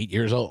like 8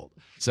 years old.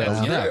 So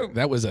That's yeah, true.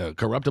 that was a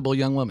corruptible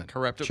young woman.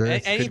 Corruptible. Sure.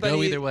 Could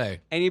go either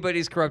way,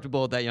 Anybody's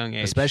corruptible at that young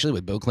age. especially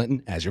with Bill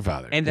Clinton as your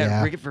father. And that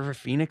Yeah. River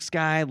Phoenix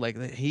guy,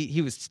 like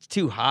he was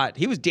too hot.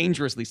 He was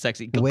dangerously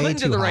sexy. Way Clinton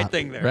too did the right hot.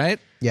 thing there. right?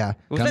 Yeah.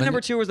 Was Coming- that number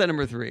 2 or was that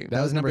number 3?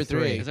 That was number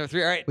 3. Is that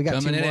 3? All right. We got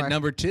Coming two in more. at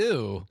number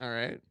 2, All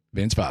right.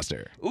 Vince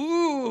Foster.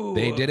 Ooh.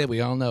 They did it.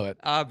 We all know it.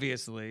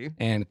 Obviously.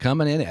 And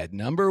coming in at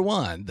number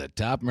 1, the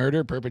top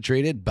murder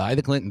perpetrated by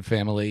the Clinton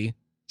family.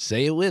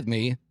 Say it with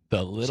me,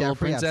 the little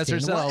Jeffrey princess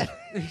Epstein. herself,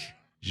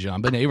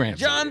 JonBenet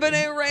Ramsey.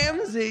 JonBenet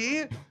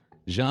Ramsey.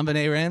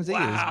 JonBenet Ramsey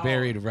Wow. is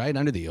buried right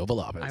under the Oval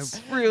I Office.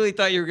 really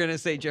thought you were going to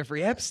say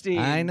Jeffrey Epstein.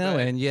 I know,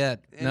 but- and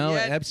yet,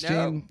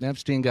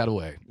 Epstein got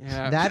away.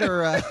 Yeah. That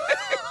or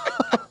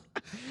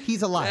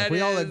he's alive. That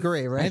We all is-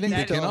 agree, right? I think we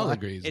He's can still all alive.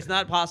 agree. It's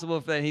not possible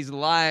that he's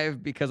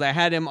alive because I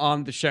had him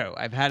on the show.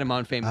 I've had him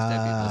on Famous Dead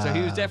People. So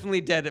he was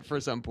definitely dead for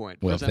some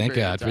point. for Well, some thank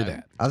period God of for time.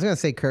 that. I was gonna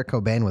say Kurt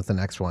Cobain was the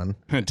next one.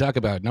 Talk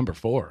about number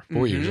 4,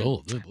 4 years Mhm.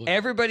 old. Good Lord.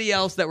 Everybody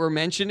else that we're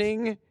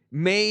mentioning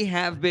may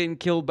have been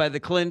killed by the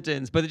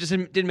Clintons, but it just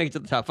didn't make it to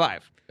the top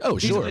 5. Oh,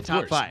 These sure, are the of top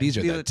course. 5. These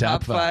are the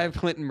top 5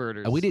 Clinton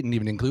murders. We didn't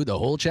even include the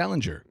whole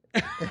Challenger.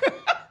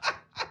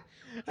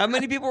 How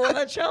many people were on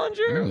that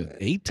Challenger?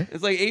 8?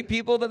 It's like 8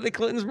 people that the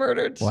Clintons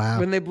murdered. Wow.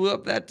 When they blew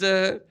up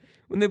that.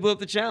 When they blew up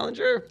the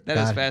Challenger. That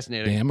is God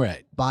fascinating. Damn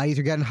right. Bodies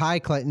are getting high,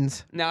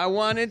 Clintons. Now, I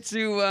wanted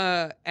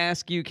to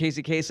ask you,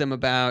 Casey Kasem,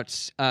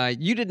 about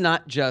you did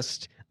not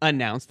just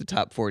announce the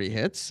top 40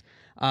 hits.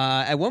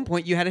 At one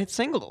point, you had a hit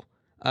single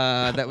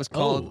that was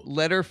called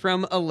Letter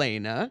from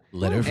Elena.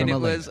 Letter from and it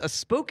Elena. was a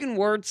spoken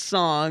word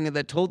song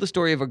that told the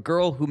story of a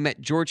girl who met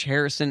George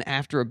Harrison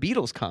after a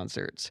Beatles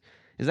concert.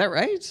 Is that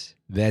right?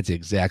 That's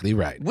exactly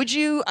right. Would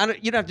you,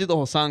 you don't have to do the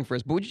whole song for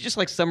us, but would you just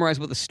like summarize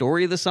what the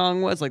story of the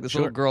song was? Like this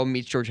Sure. little girl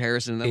meets George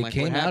Harrison and then It like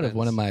came what out of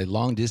one of happens? my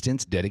long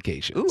distance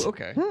dedications. Ooh,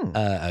 okay.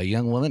 A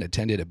young woman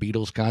attended a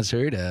Beatles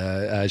concert.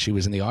 She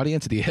was in the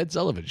audience at the Ed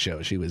Sullivan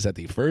Show. She was at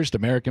the first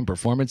American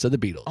performance of the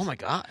Beatles. Oh my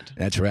God.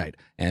 That's right.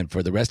 And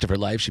for the rest of her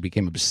life, she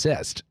became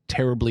obsessed,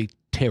 terribly,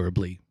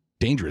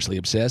 dangerously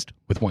obsessed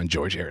with one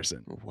George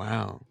Harrison.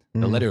 Wow.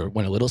 The letter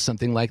went a little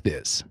something like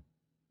this.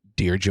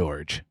 Dear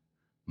George,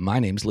 my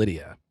name's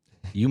Lydia.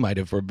 You might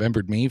have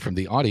remembered me from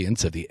the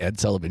audience of the Ed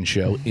Sullivan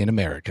Show in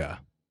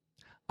America.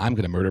 I'm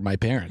going to murder my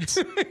parents.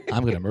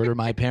 I'm going to murder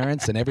my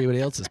parents and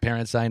everybody else's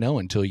parents I know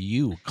until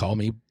you call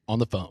me on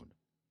the phone.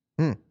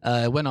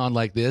 It went on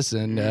like this,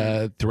 and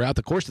throughout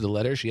the course of the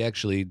letter, she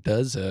actually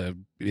does,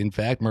 in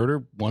fact,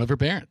 murder one of her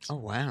parents. Oh,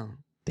 wow.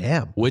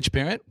 Damn. Which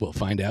parent? We'll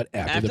find out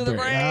after, After the break.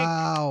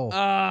 Wow.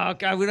 Oh,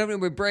 God, we don't have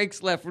any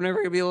breaks left. We're never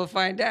going to be able to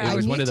find out. It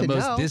was I one of need the to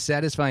most know.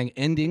 dissatisfying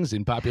endings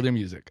in popular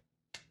music.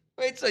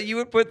 Wait, so you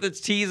would put the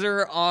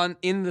teaser on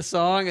in the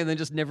song and then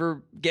just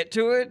never get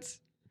to it?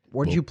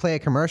 Or did you play a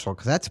commercial?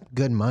 Because that's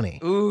good money.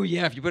 Ooh,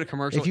 yeah, if you put a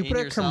commercial If you in put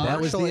a your song. That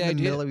was commercial the in the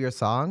idea. middle of your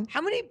song,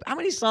 How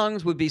many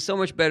songs would be so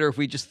much better if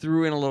we just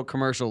threw in a little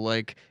commercial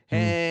like,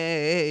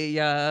 hey,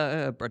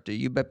 yeah, brought to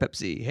you by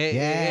Pepsi.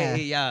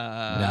 Hey,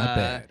 yeah. Not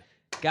bad.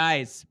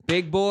 Guys,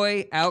 Big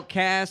Boy,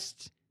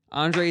 Outkast,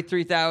 Andre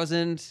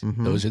 3000.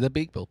 Those are the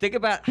people. Think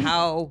about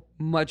how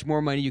much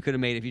more money you could have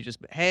made if you just,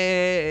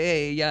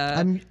 hey, yeah.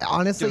 I'm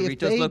honestly, if Doritos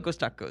they, Locos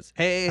Tacos.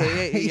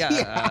 Hey,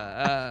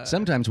 yeah.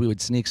 Sometimes we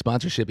would sneak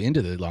sponsorship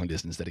into the long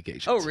distance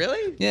dedications. Oh,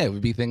 really? Yeah, it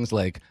would be things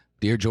like,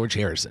 Dear George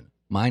Harrison,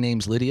 my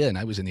name's Lydia, and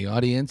I was in the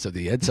audience of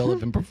the Ed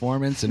Sullivan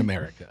performance in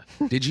America.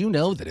 Did you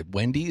know that at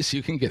Wendy's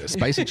you can get a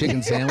spicy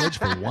chicken sandwich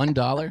for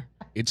 $1?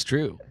 It's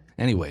true.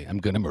 Anyway, I'm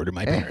going to murder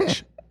my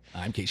parents.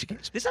 I'm Casey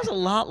Kasem. This sounds a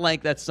lot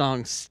like that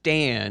song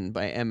 "Stan"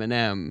 by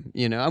Eminem.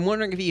 You know, I'm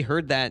wondering if he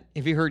heard that,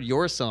 if he heard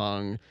your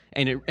song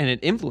and it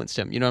influenced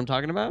him. You know what I'm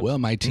talking about? Well,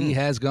 my tea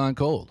has gone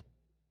cold.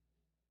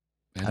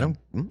 And I don't-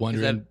 I'm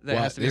wondering That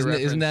has to be a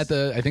isn't that reference.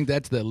 the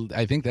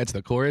I think that's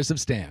the chorus of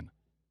Stan.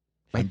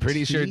 I'm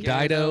pretty sure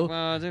Dido.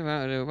 by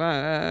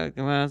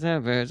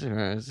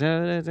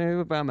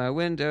my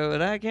window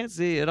and I can't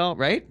see it all.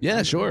 Right?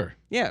 Yeah, sure.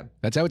 Yeah.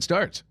 That's how it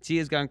starts. Tea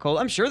has gone cold.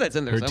 I'm sure that's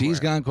in there Her somewhere. tea's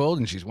gone cold,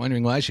 and she's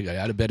wondering why she got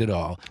out of bed at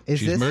all. Is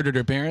She's this- murdered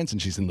her parents,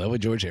 and she's in love with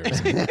George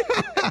Harrison.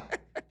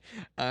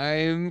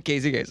 I'm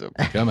Casey Kasem.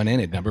 Coming in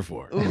at number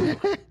 4.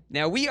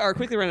 Now we are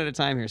quickly running out of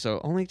time here,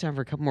 so only time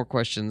for a couple more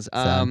questions.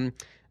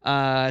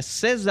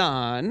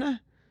 Cezanne,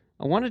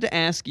 I wanted to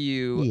ask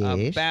you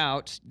Yes.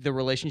 about the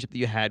relationship that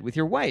you had with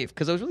your wife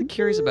because I was really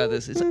curious about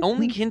this. It's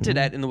only hinted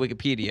at in the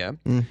Wikipedia.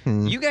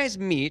 Mhm. You guys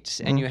meet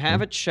and you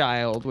have a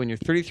child when you're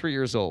 33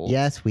 years old.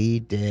 Yes, we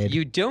did.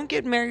 You don't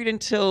get married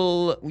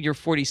until you're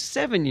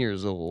 47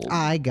 years old.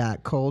 I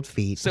got cold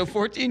feet. So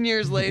 14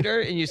 years later,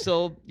 and you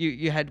still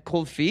you had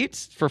cold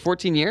feet for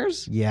 14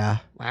 years. yeah.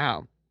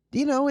 Wow.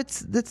 You know,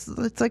 it's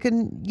like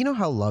you know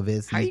how love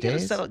is How these you gotta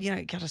days. settle?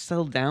 You gotta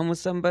settle down with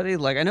somebody.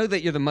 Like, I know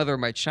that you're the mother of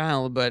my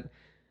child, but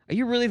are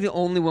you really the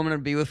only woman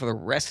I'd be with for the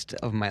rest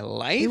of my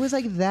life? It was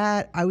like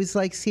that. I was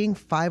like seeing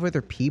 5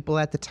 other people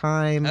at the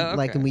time, Oh,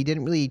 like, okay. and we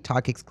didn't really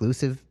talk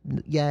exclusive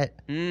yet.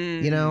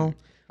 You know,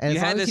 and You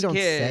as long had as this you don't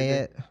kid, say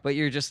it, but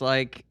you're just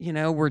like,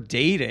 we're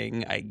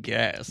dating, I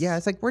guess. yeah,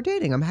 it's like we're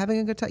dating. I'm having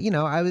a good time. You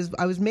know, I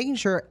was making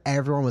sure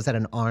everyone was at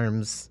an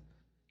arm's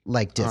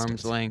distance.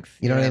 Arm's length.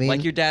 You know what I mean?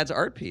 Like your dad's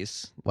art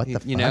piece. What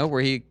the You know, fuck?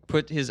 where he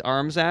put his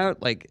arms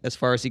out, like, as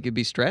far as he could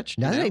be stretched.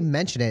 Now you that know? I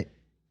mention it,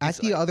 at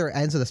the other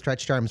ends of the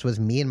stretched arms was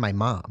me and my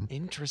mom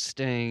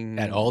Interesting.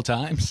 At all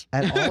times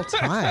at all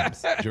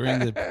times. during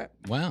the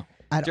wow.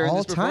 At During all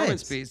this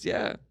performance times. piece,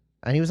 yeah.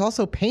 And he was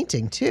also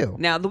painting too.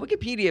 Now, the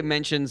Wikipedia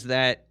mentions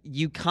that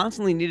you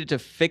constantly needed to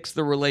fix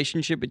the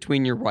relationship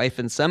between your wife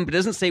and son, but it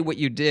doesn't say what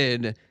you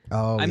did.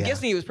 Oh, I'm yeah.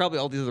 guessing it was probably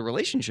all these other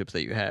relationships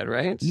that you had,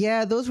 right?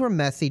 Yeah, those were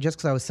messy just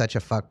because I was such a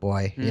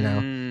fuckboy, you know?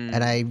 Mm.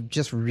 And I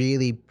just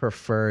really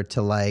preferred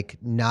to like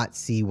not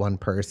see one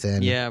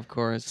person. Yeah, of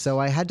course. So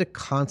I had to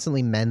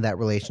constantly mend that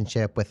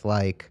relationship with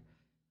like,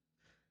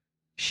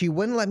 she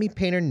wouldn't let me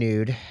paint her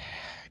nude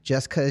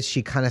just because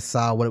she kind of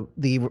saw what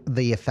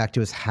the effect it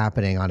was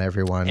happening on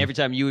everyone. Every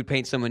time you would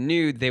paint someone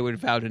nude, they would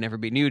vow to never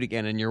be nude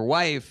again, and your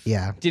wife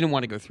Yeah. didn't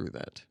want to go through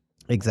that.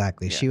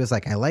 Exactly. Yeah. She was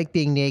like, I like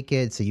being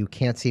naked, so you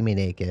can't see me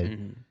naked.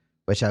 Mhm.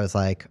 Which I was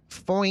like,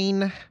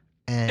 fine.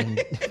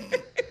 And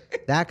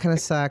that kind of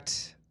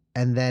sucked.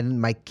 And then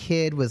my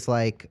kid was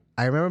like,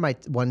 I remember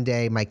one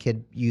day my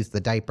kid used the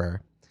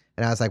diaper.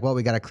 And I was like, well,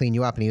 we got to clean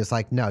you up. And he was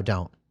like, no,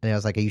 don't. And I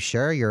was like, are you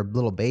sure? You're a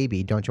little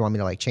baby. Don't you want me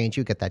to like change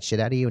you, get that shit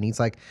out of you? And he's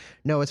like,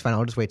 no, it's fine.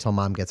 I'll just wait till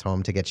mom gets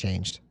home to get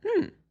changed.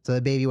 So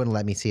the baby wouldn't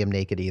let me see him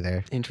naked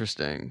either.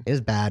 Interesting. It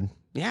was bad.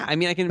 Yeah, I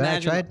mean, I can But I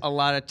imagine tried. a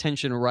lot of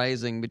tension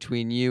rising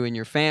between you and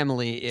your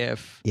family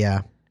if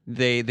Yeah.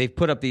 they've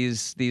put up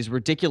these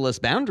ridiculous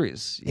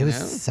boundaries. It was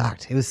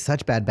sucked. It was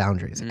such bad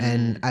boundaries.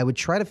 And I would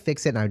try to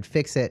fix it and I would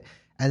fix it.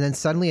 And then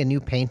suddenly a new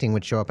painting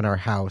would show up in our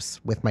house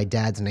with my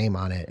dad's name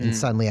on it. And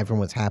suddenly everyone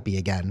was happy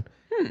again.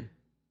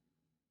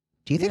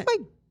 Do you think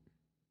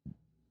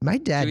my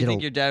dad Do you did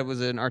think your dad was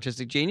an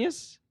artistic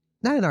genius?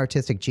 not an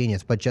artistic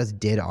genius, but just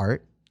did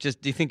art?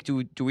 Just do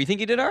we think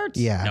he did art?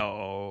 Yeah.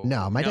 No.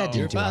 No, my dad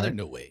Your didn't do father? art.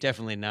 No way.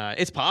 Definitely not.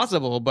 It's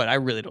possible, but I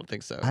really don't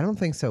think so. I don't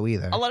think so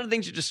either. A lot of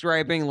things you're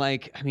describing,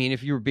 like, I mean,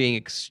 if you were being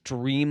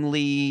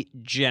extremely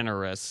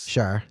generous,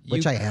 Sure,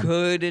 which you I am.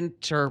 could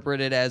interpret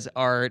it as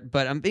art,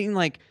 but I'm being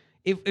like,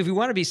 if we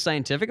want to be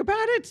scientific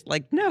about it,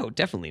 like, no,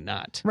 definitely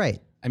not.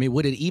 Right. I mean,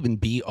 would it even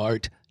be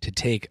art to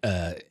take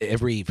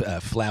every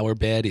flower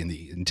bed in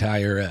the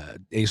entire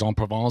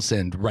Aix-en-Provence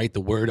and write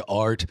the word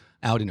art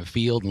out in a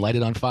field and light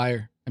it on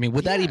fire? I mean,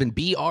 would that even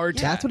be art?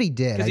 That's what he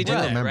did. Because I he do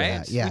did that, remember right?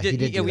 that. Yeah, we he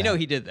did. Yeah, do we that. know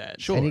he did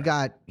that. Sure.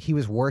 And he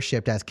was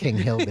worshipped as King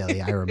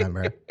Hillbilly, I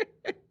remember.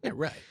 Yeah,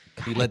 right.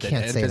 He lit the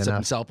can't say it heads of enough.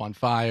 himself on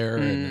fire.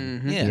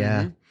 And, Mhm. yeah.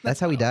 Yeah.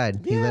 That's how he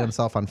died. He Yeah. lit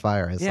himself on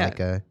fire as Yeah. like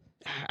a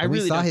I and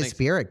really we saw don't his think so.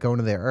 spirit go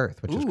into the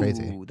earth, which was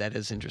crazy. Ooh, that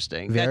is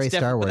interesting. Very That's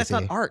Star but that's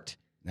not Wars-y. art.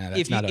 No,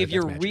 that's If not art, if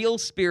your that's magic. real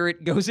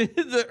spirit goes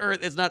into the earth,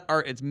 it's not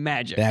art. It's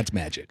magic. That's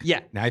magic. Yeah.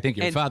 Now, I think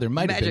your And father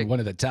might have magic- been one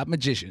of the top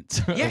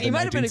magicians. yeah, of he the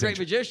might have been a 19th great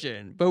century.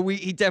 magician, but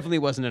he definitely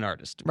wasn't an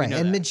artist. We Right. know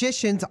And that.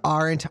 magicians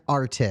aren't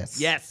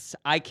artists. Yes,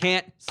 I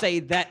can't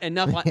say that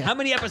enough. How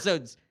many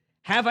episodes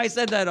have I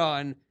said that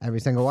on? Every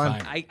single one.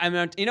 Fine. I'm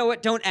not, you know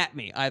what? Don't at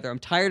me either. I'm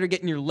tired of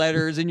getting your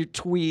letters and your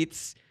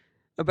tweets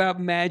about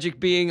magic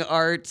being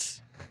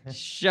art.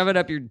 Shove it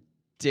up your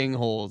ding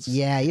holes.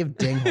 Yeah, you have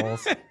ding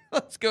holes.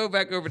 Let's go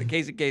back over to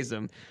Casey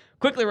Kasem.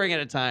 Quickly running out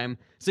of time.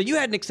 So you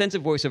had an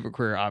extensive voiceover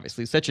career,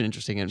 obviously. Such an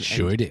interesting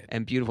Sure did.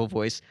 and beautiful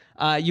voice.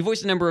 You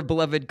voiced a number of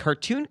beloved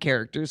cartoon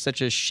characters,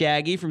 such as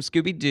Shaggy from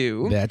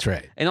Scooby-Doo. That's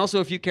right. And also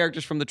a few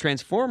characters from the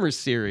Transformers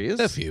series.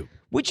 A few.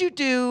 Would you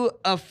do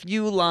a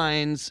few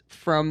lines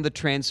from the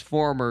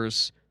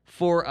Transformers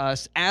for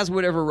us as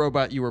whatever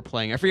robot you were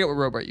playing? I forget what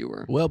robot you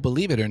were. Well,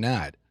 believe it or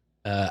not,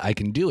 I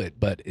can do it,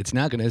 but it's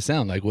not going to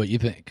sound like what you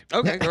think.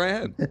 Okay, go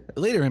ahead.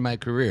 Later in my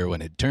career,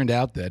 when it turned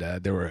out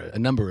that there were a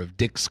number of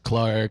Dix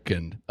Clark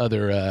and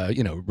other,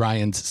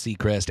 Ryan's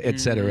Seacrest, et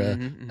cetera,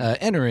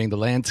 entering the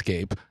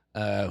landscape,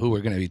 who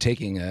were going to be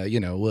taking,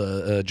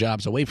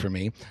 jobs away from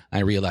me, I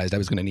realized I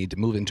was going to need to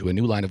move into a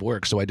new line of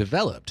work. So I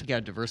developed You got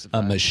to diversify.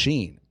 a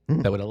machine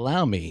that would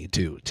allow me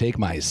to take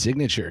my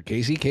signature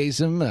Casey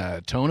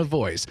Kasem tone of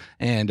voice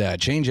and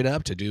change it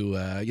up to do,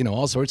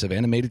 all sorts of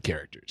animated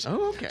characters.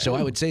 Oh, okay. So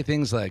I would say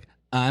things like,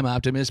 I'm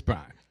Optimus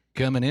Prime.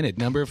 Coming in at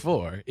number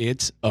 4,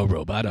 it's a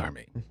robot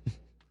army.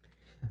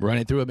 Run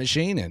it through a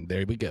machine, and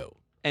there we go.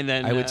 And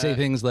then I would say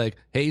things like,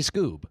 hey,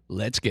 Scoob,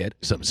 let's get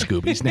some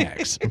Scooby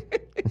snacks.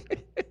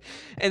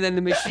 and then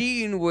the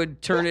machine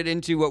would turn it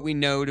into what we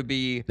know to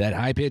be That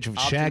high pitch of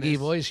shaggy Optimus,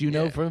 voice you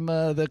know yeah. from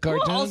the "Oh,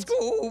 cartoons.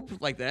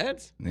 Scoop," like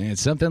that.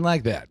 It's something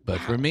like that. But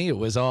for me, it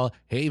was all,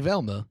 hey,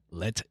 Velma,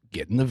 let's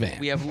get in the van.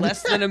 We have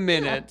less than a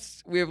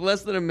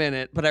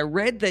minute. But I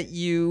read that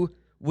you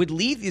would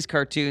leave these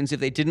cartoons if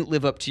they didn't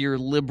live up to your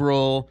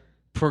liberal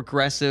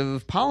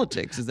progressive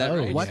politics. Is that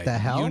right? What the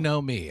hell? You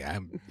know me.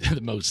 I'm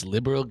the most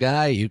liberal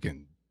guy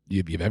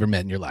you've ever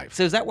met in your life.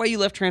 So is that why you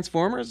left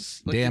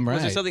Transformers? Damn Was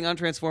there right. something on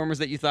Transformers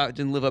that you thought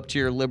didn't live up to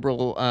your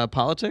liberal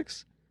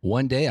politics?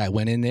 One day I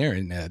went in there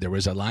and there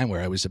was a line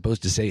where I was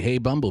supposed to say, "Hey,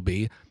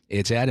 Bumblebee,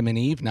 it's Adam and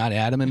Eve, not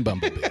Adam and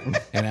Bumblebee."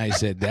 And I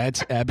said,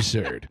 "That's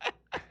absurd."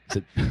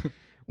 So,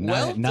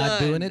 Well not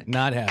done. doing it,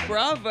 not having it.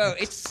 Bravo.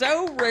 It's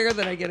so rare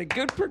that I get a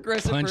good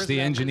progressive Punch person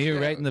the on this engineer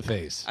show. right in the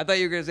face. I thought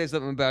you were going to say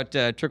something about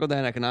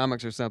trickle-down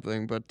economics or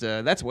something, but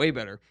that's way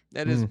better.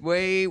 That is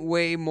way,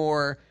 way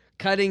more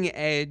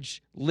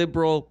cutting-edge,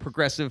 liberal,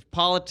 progressive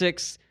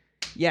politics.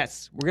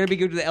 Yes, we're going to be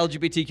good to the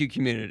LGBTQ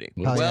community.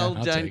 Oh, Well yeah.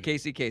 I'll done, take it.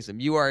 Casey Kasem.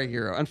 You are a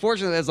hero.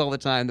 Unfortunately, that's all the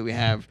time that we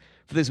have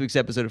for this week's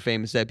episode of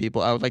Famous Dead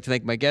People. I would like to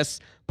thank my guests,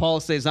 Paul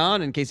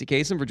Cezanne and Casey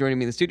Kasem, for joining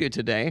me in the studio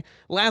today.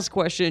 Last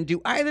question.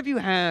 Do either of you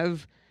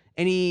have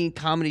any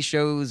comedy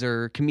shows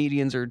or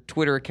comedians or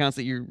Twitter accounts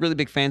that you're really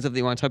big fans of that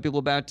you want to tell people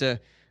about?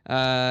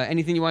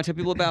 Anything you want to tell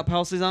people about,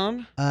 Paul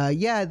Cezanne?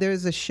 Yeah,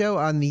 there's a show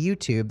on the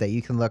YouTube that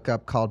you can look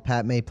up called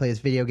Pat May Plays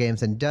Video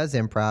Games and Does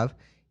Improv.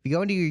 If you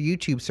go into your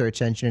YouTube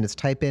search engine and just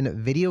type in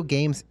Video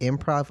Games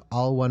Improv,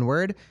 all one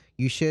word,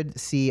 you should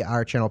see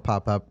our channel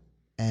pop up.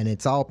 And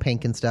it's all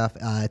pink and stuff.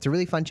 It's a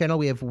really fun channel.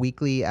 We have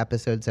weekly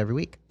episodes every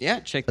week. Yeah,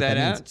 check What that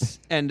that out.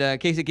 And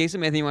Casey Kasem,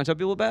 anything you want to tell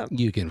people about?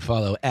 You can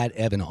follow at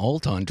Evan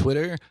Alt on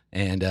Twitter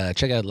and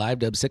check out Live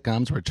Dub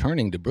Sitcoms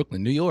returning to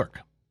Brooklyn, New York.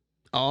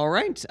 All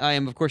right. I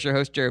am, of course, your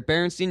host, Jarrett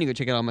Berenstein. You can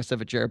check out all my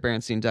stuff at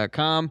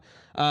jarrettberenstein.com.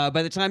 By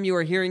the time you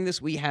are hearing this,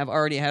 we have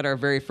already had our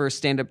very first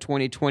stand-up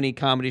 2020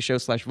 comedy show /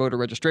 voter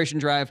registration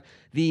drive.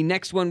 The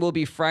next one will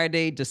be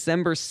Friday,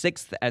 December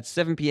 6th at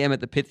 7 p.m.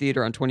 at the Pitt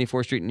Theater on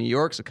 24th Street in New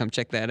York, so come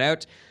check that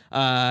out.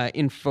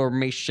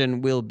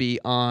 Information will be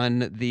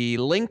on the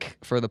link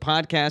for the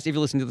podcast. If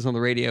you're listening to this on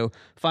the radio,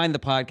 find the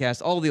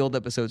podcast. All the old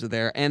episodes are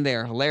there, and they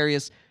are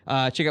hilarious.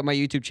 Check out my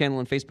YouTube channel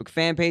and Facebook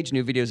fan page.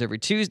 New videos every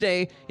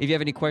Tuesday. If you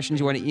have any questions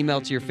you want to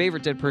email to your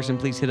favorite dead person,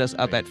 please hit us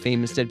up at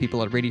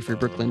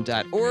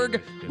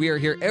famousdeadpeople@radiofreebrooklyn.org. We are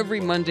here every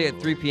Monday at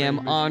 3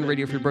 p.m. on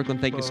Radio Free Brooklyn.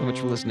 Thank you so much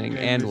for listening,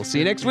 and we'll see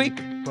you next week.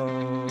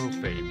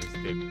 Famous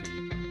dead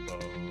people.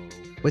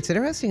 What's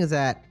interesting is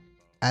that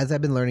as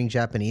I've been learning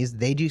Japanese,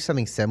 they do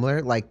something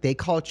similar. Like they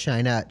call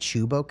China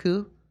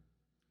Chuboku,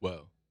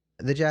 Whoa.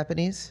 the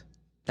Japanese.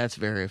 That's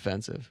very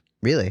offensive.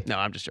 Really? No,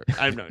 I'm just joking.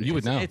 I don't know. You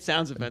would know. It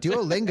sounds offensive.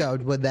 Duolingo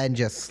would then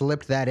just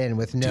slip that in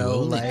with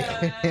no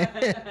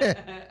Duolingo.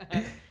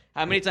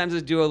 How many times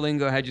has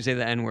Duolingo had you say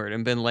the N-word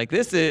and been like,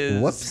 this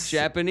is Whoops.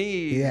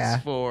 Japanese Yeah.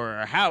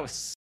 for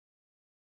house?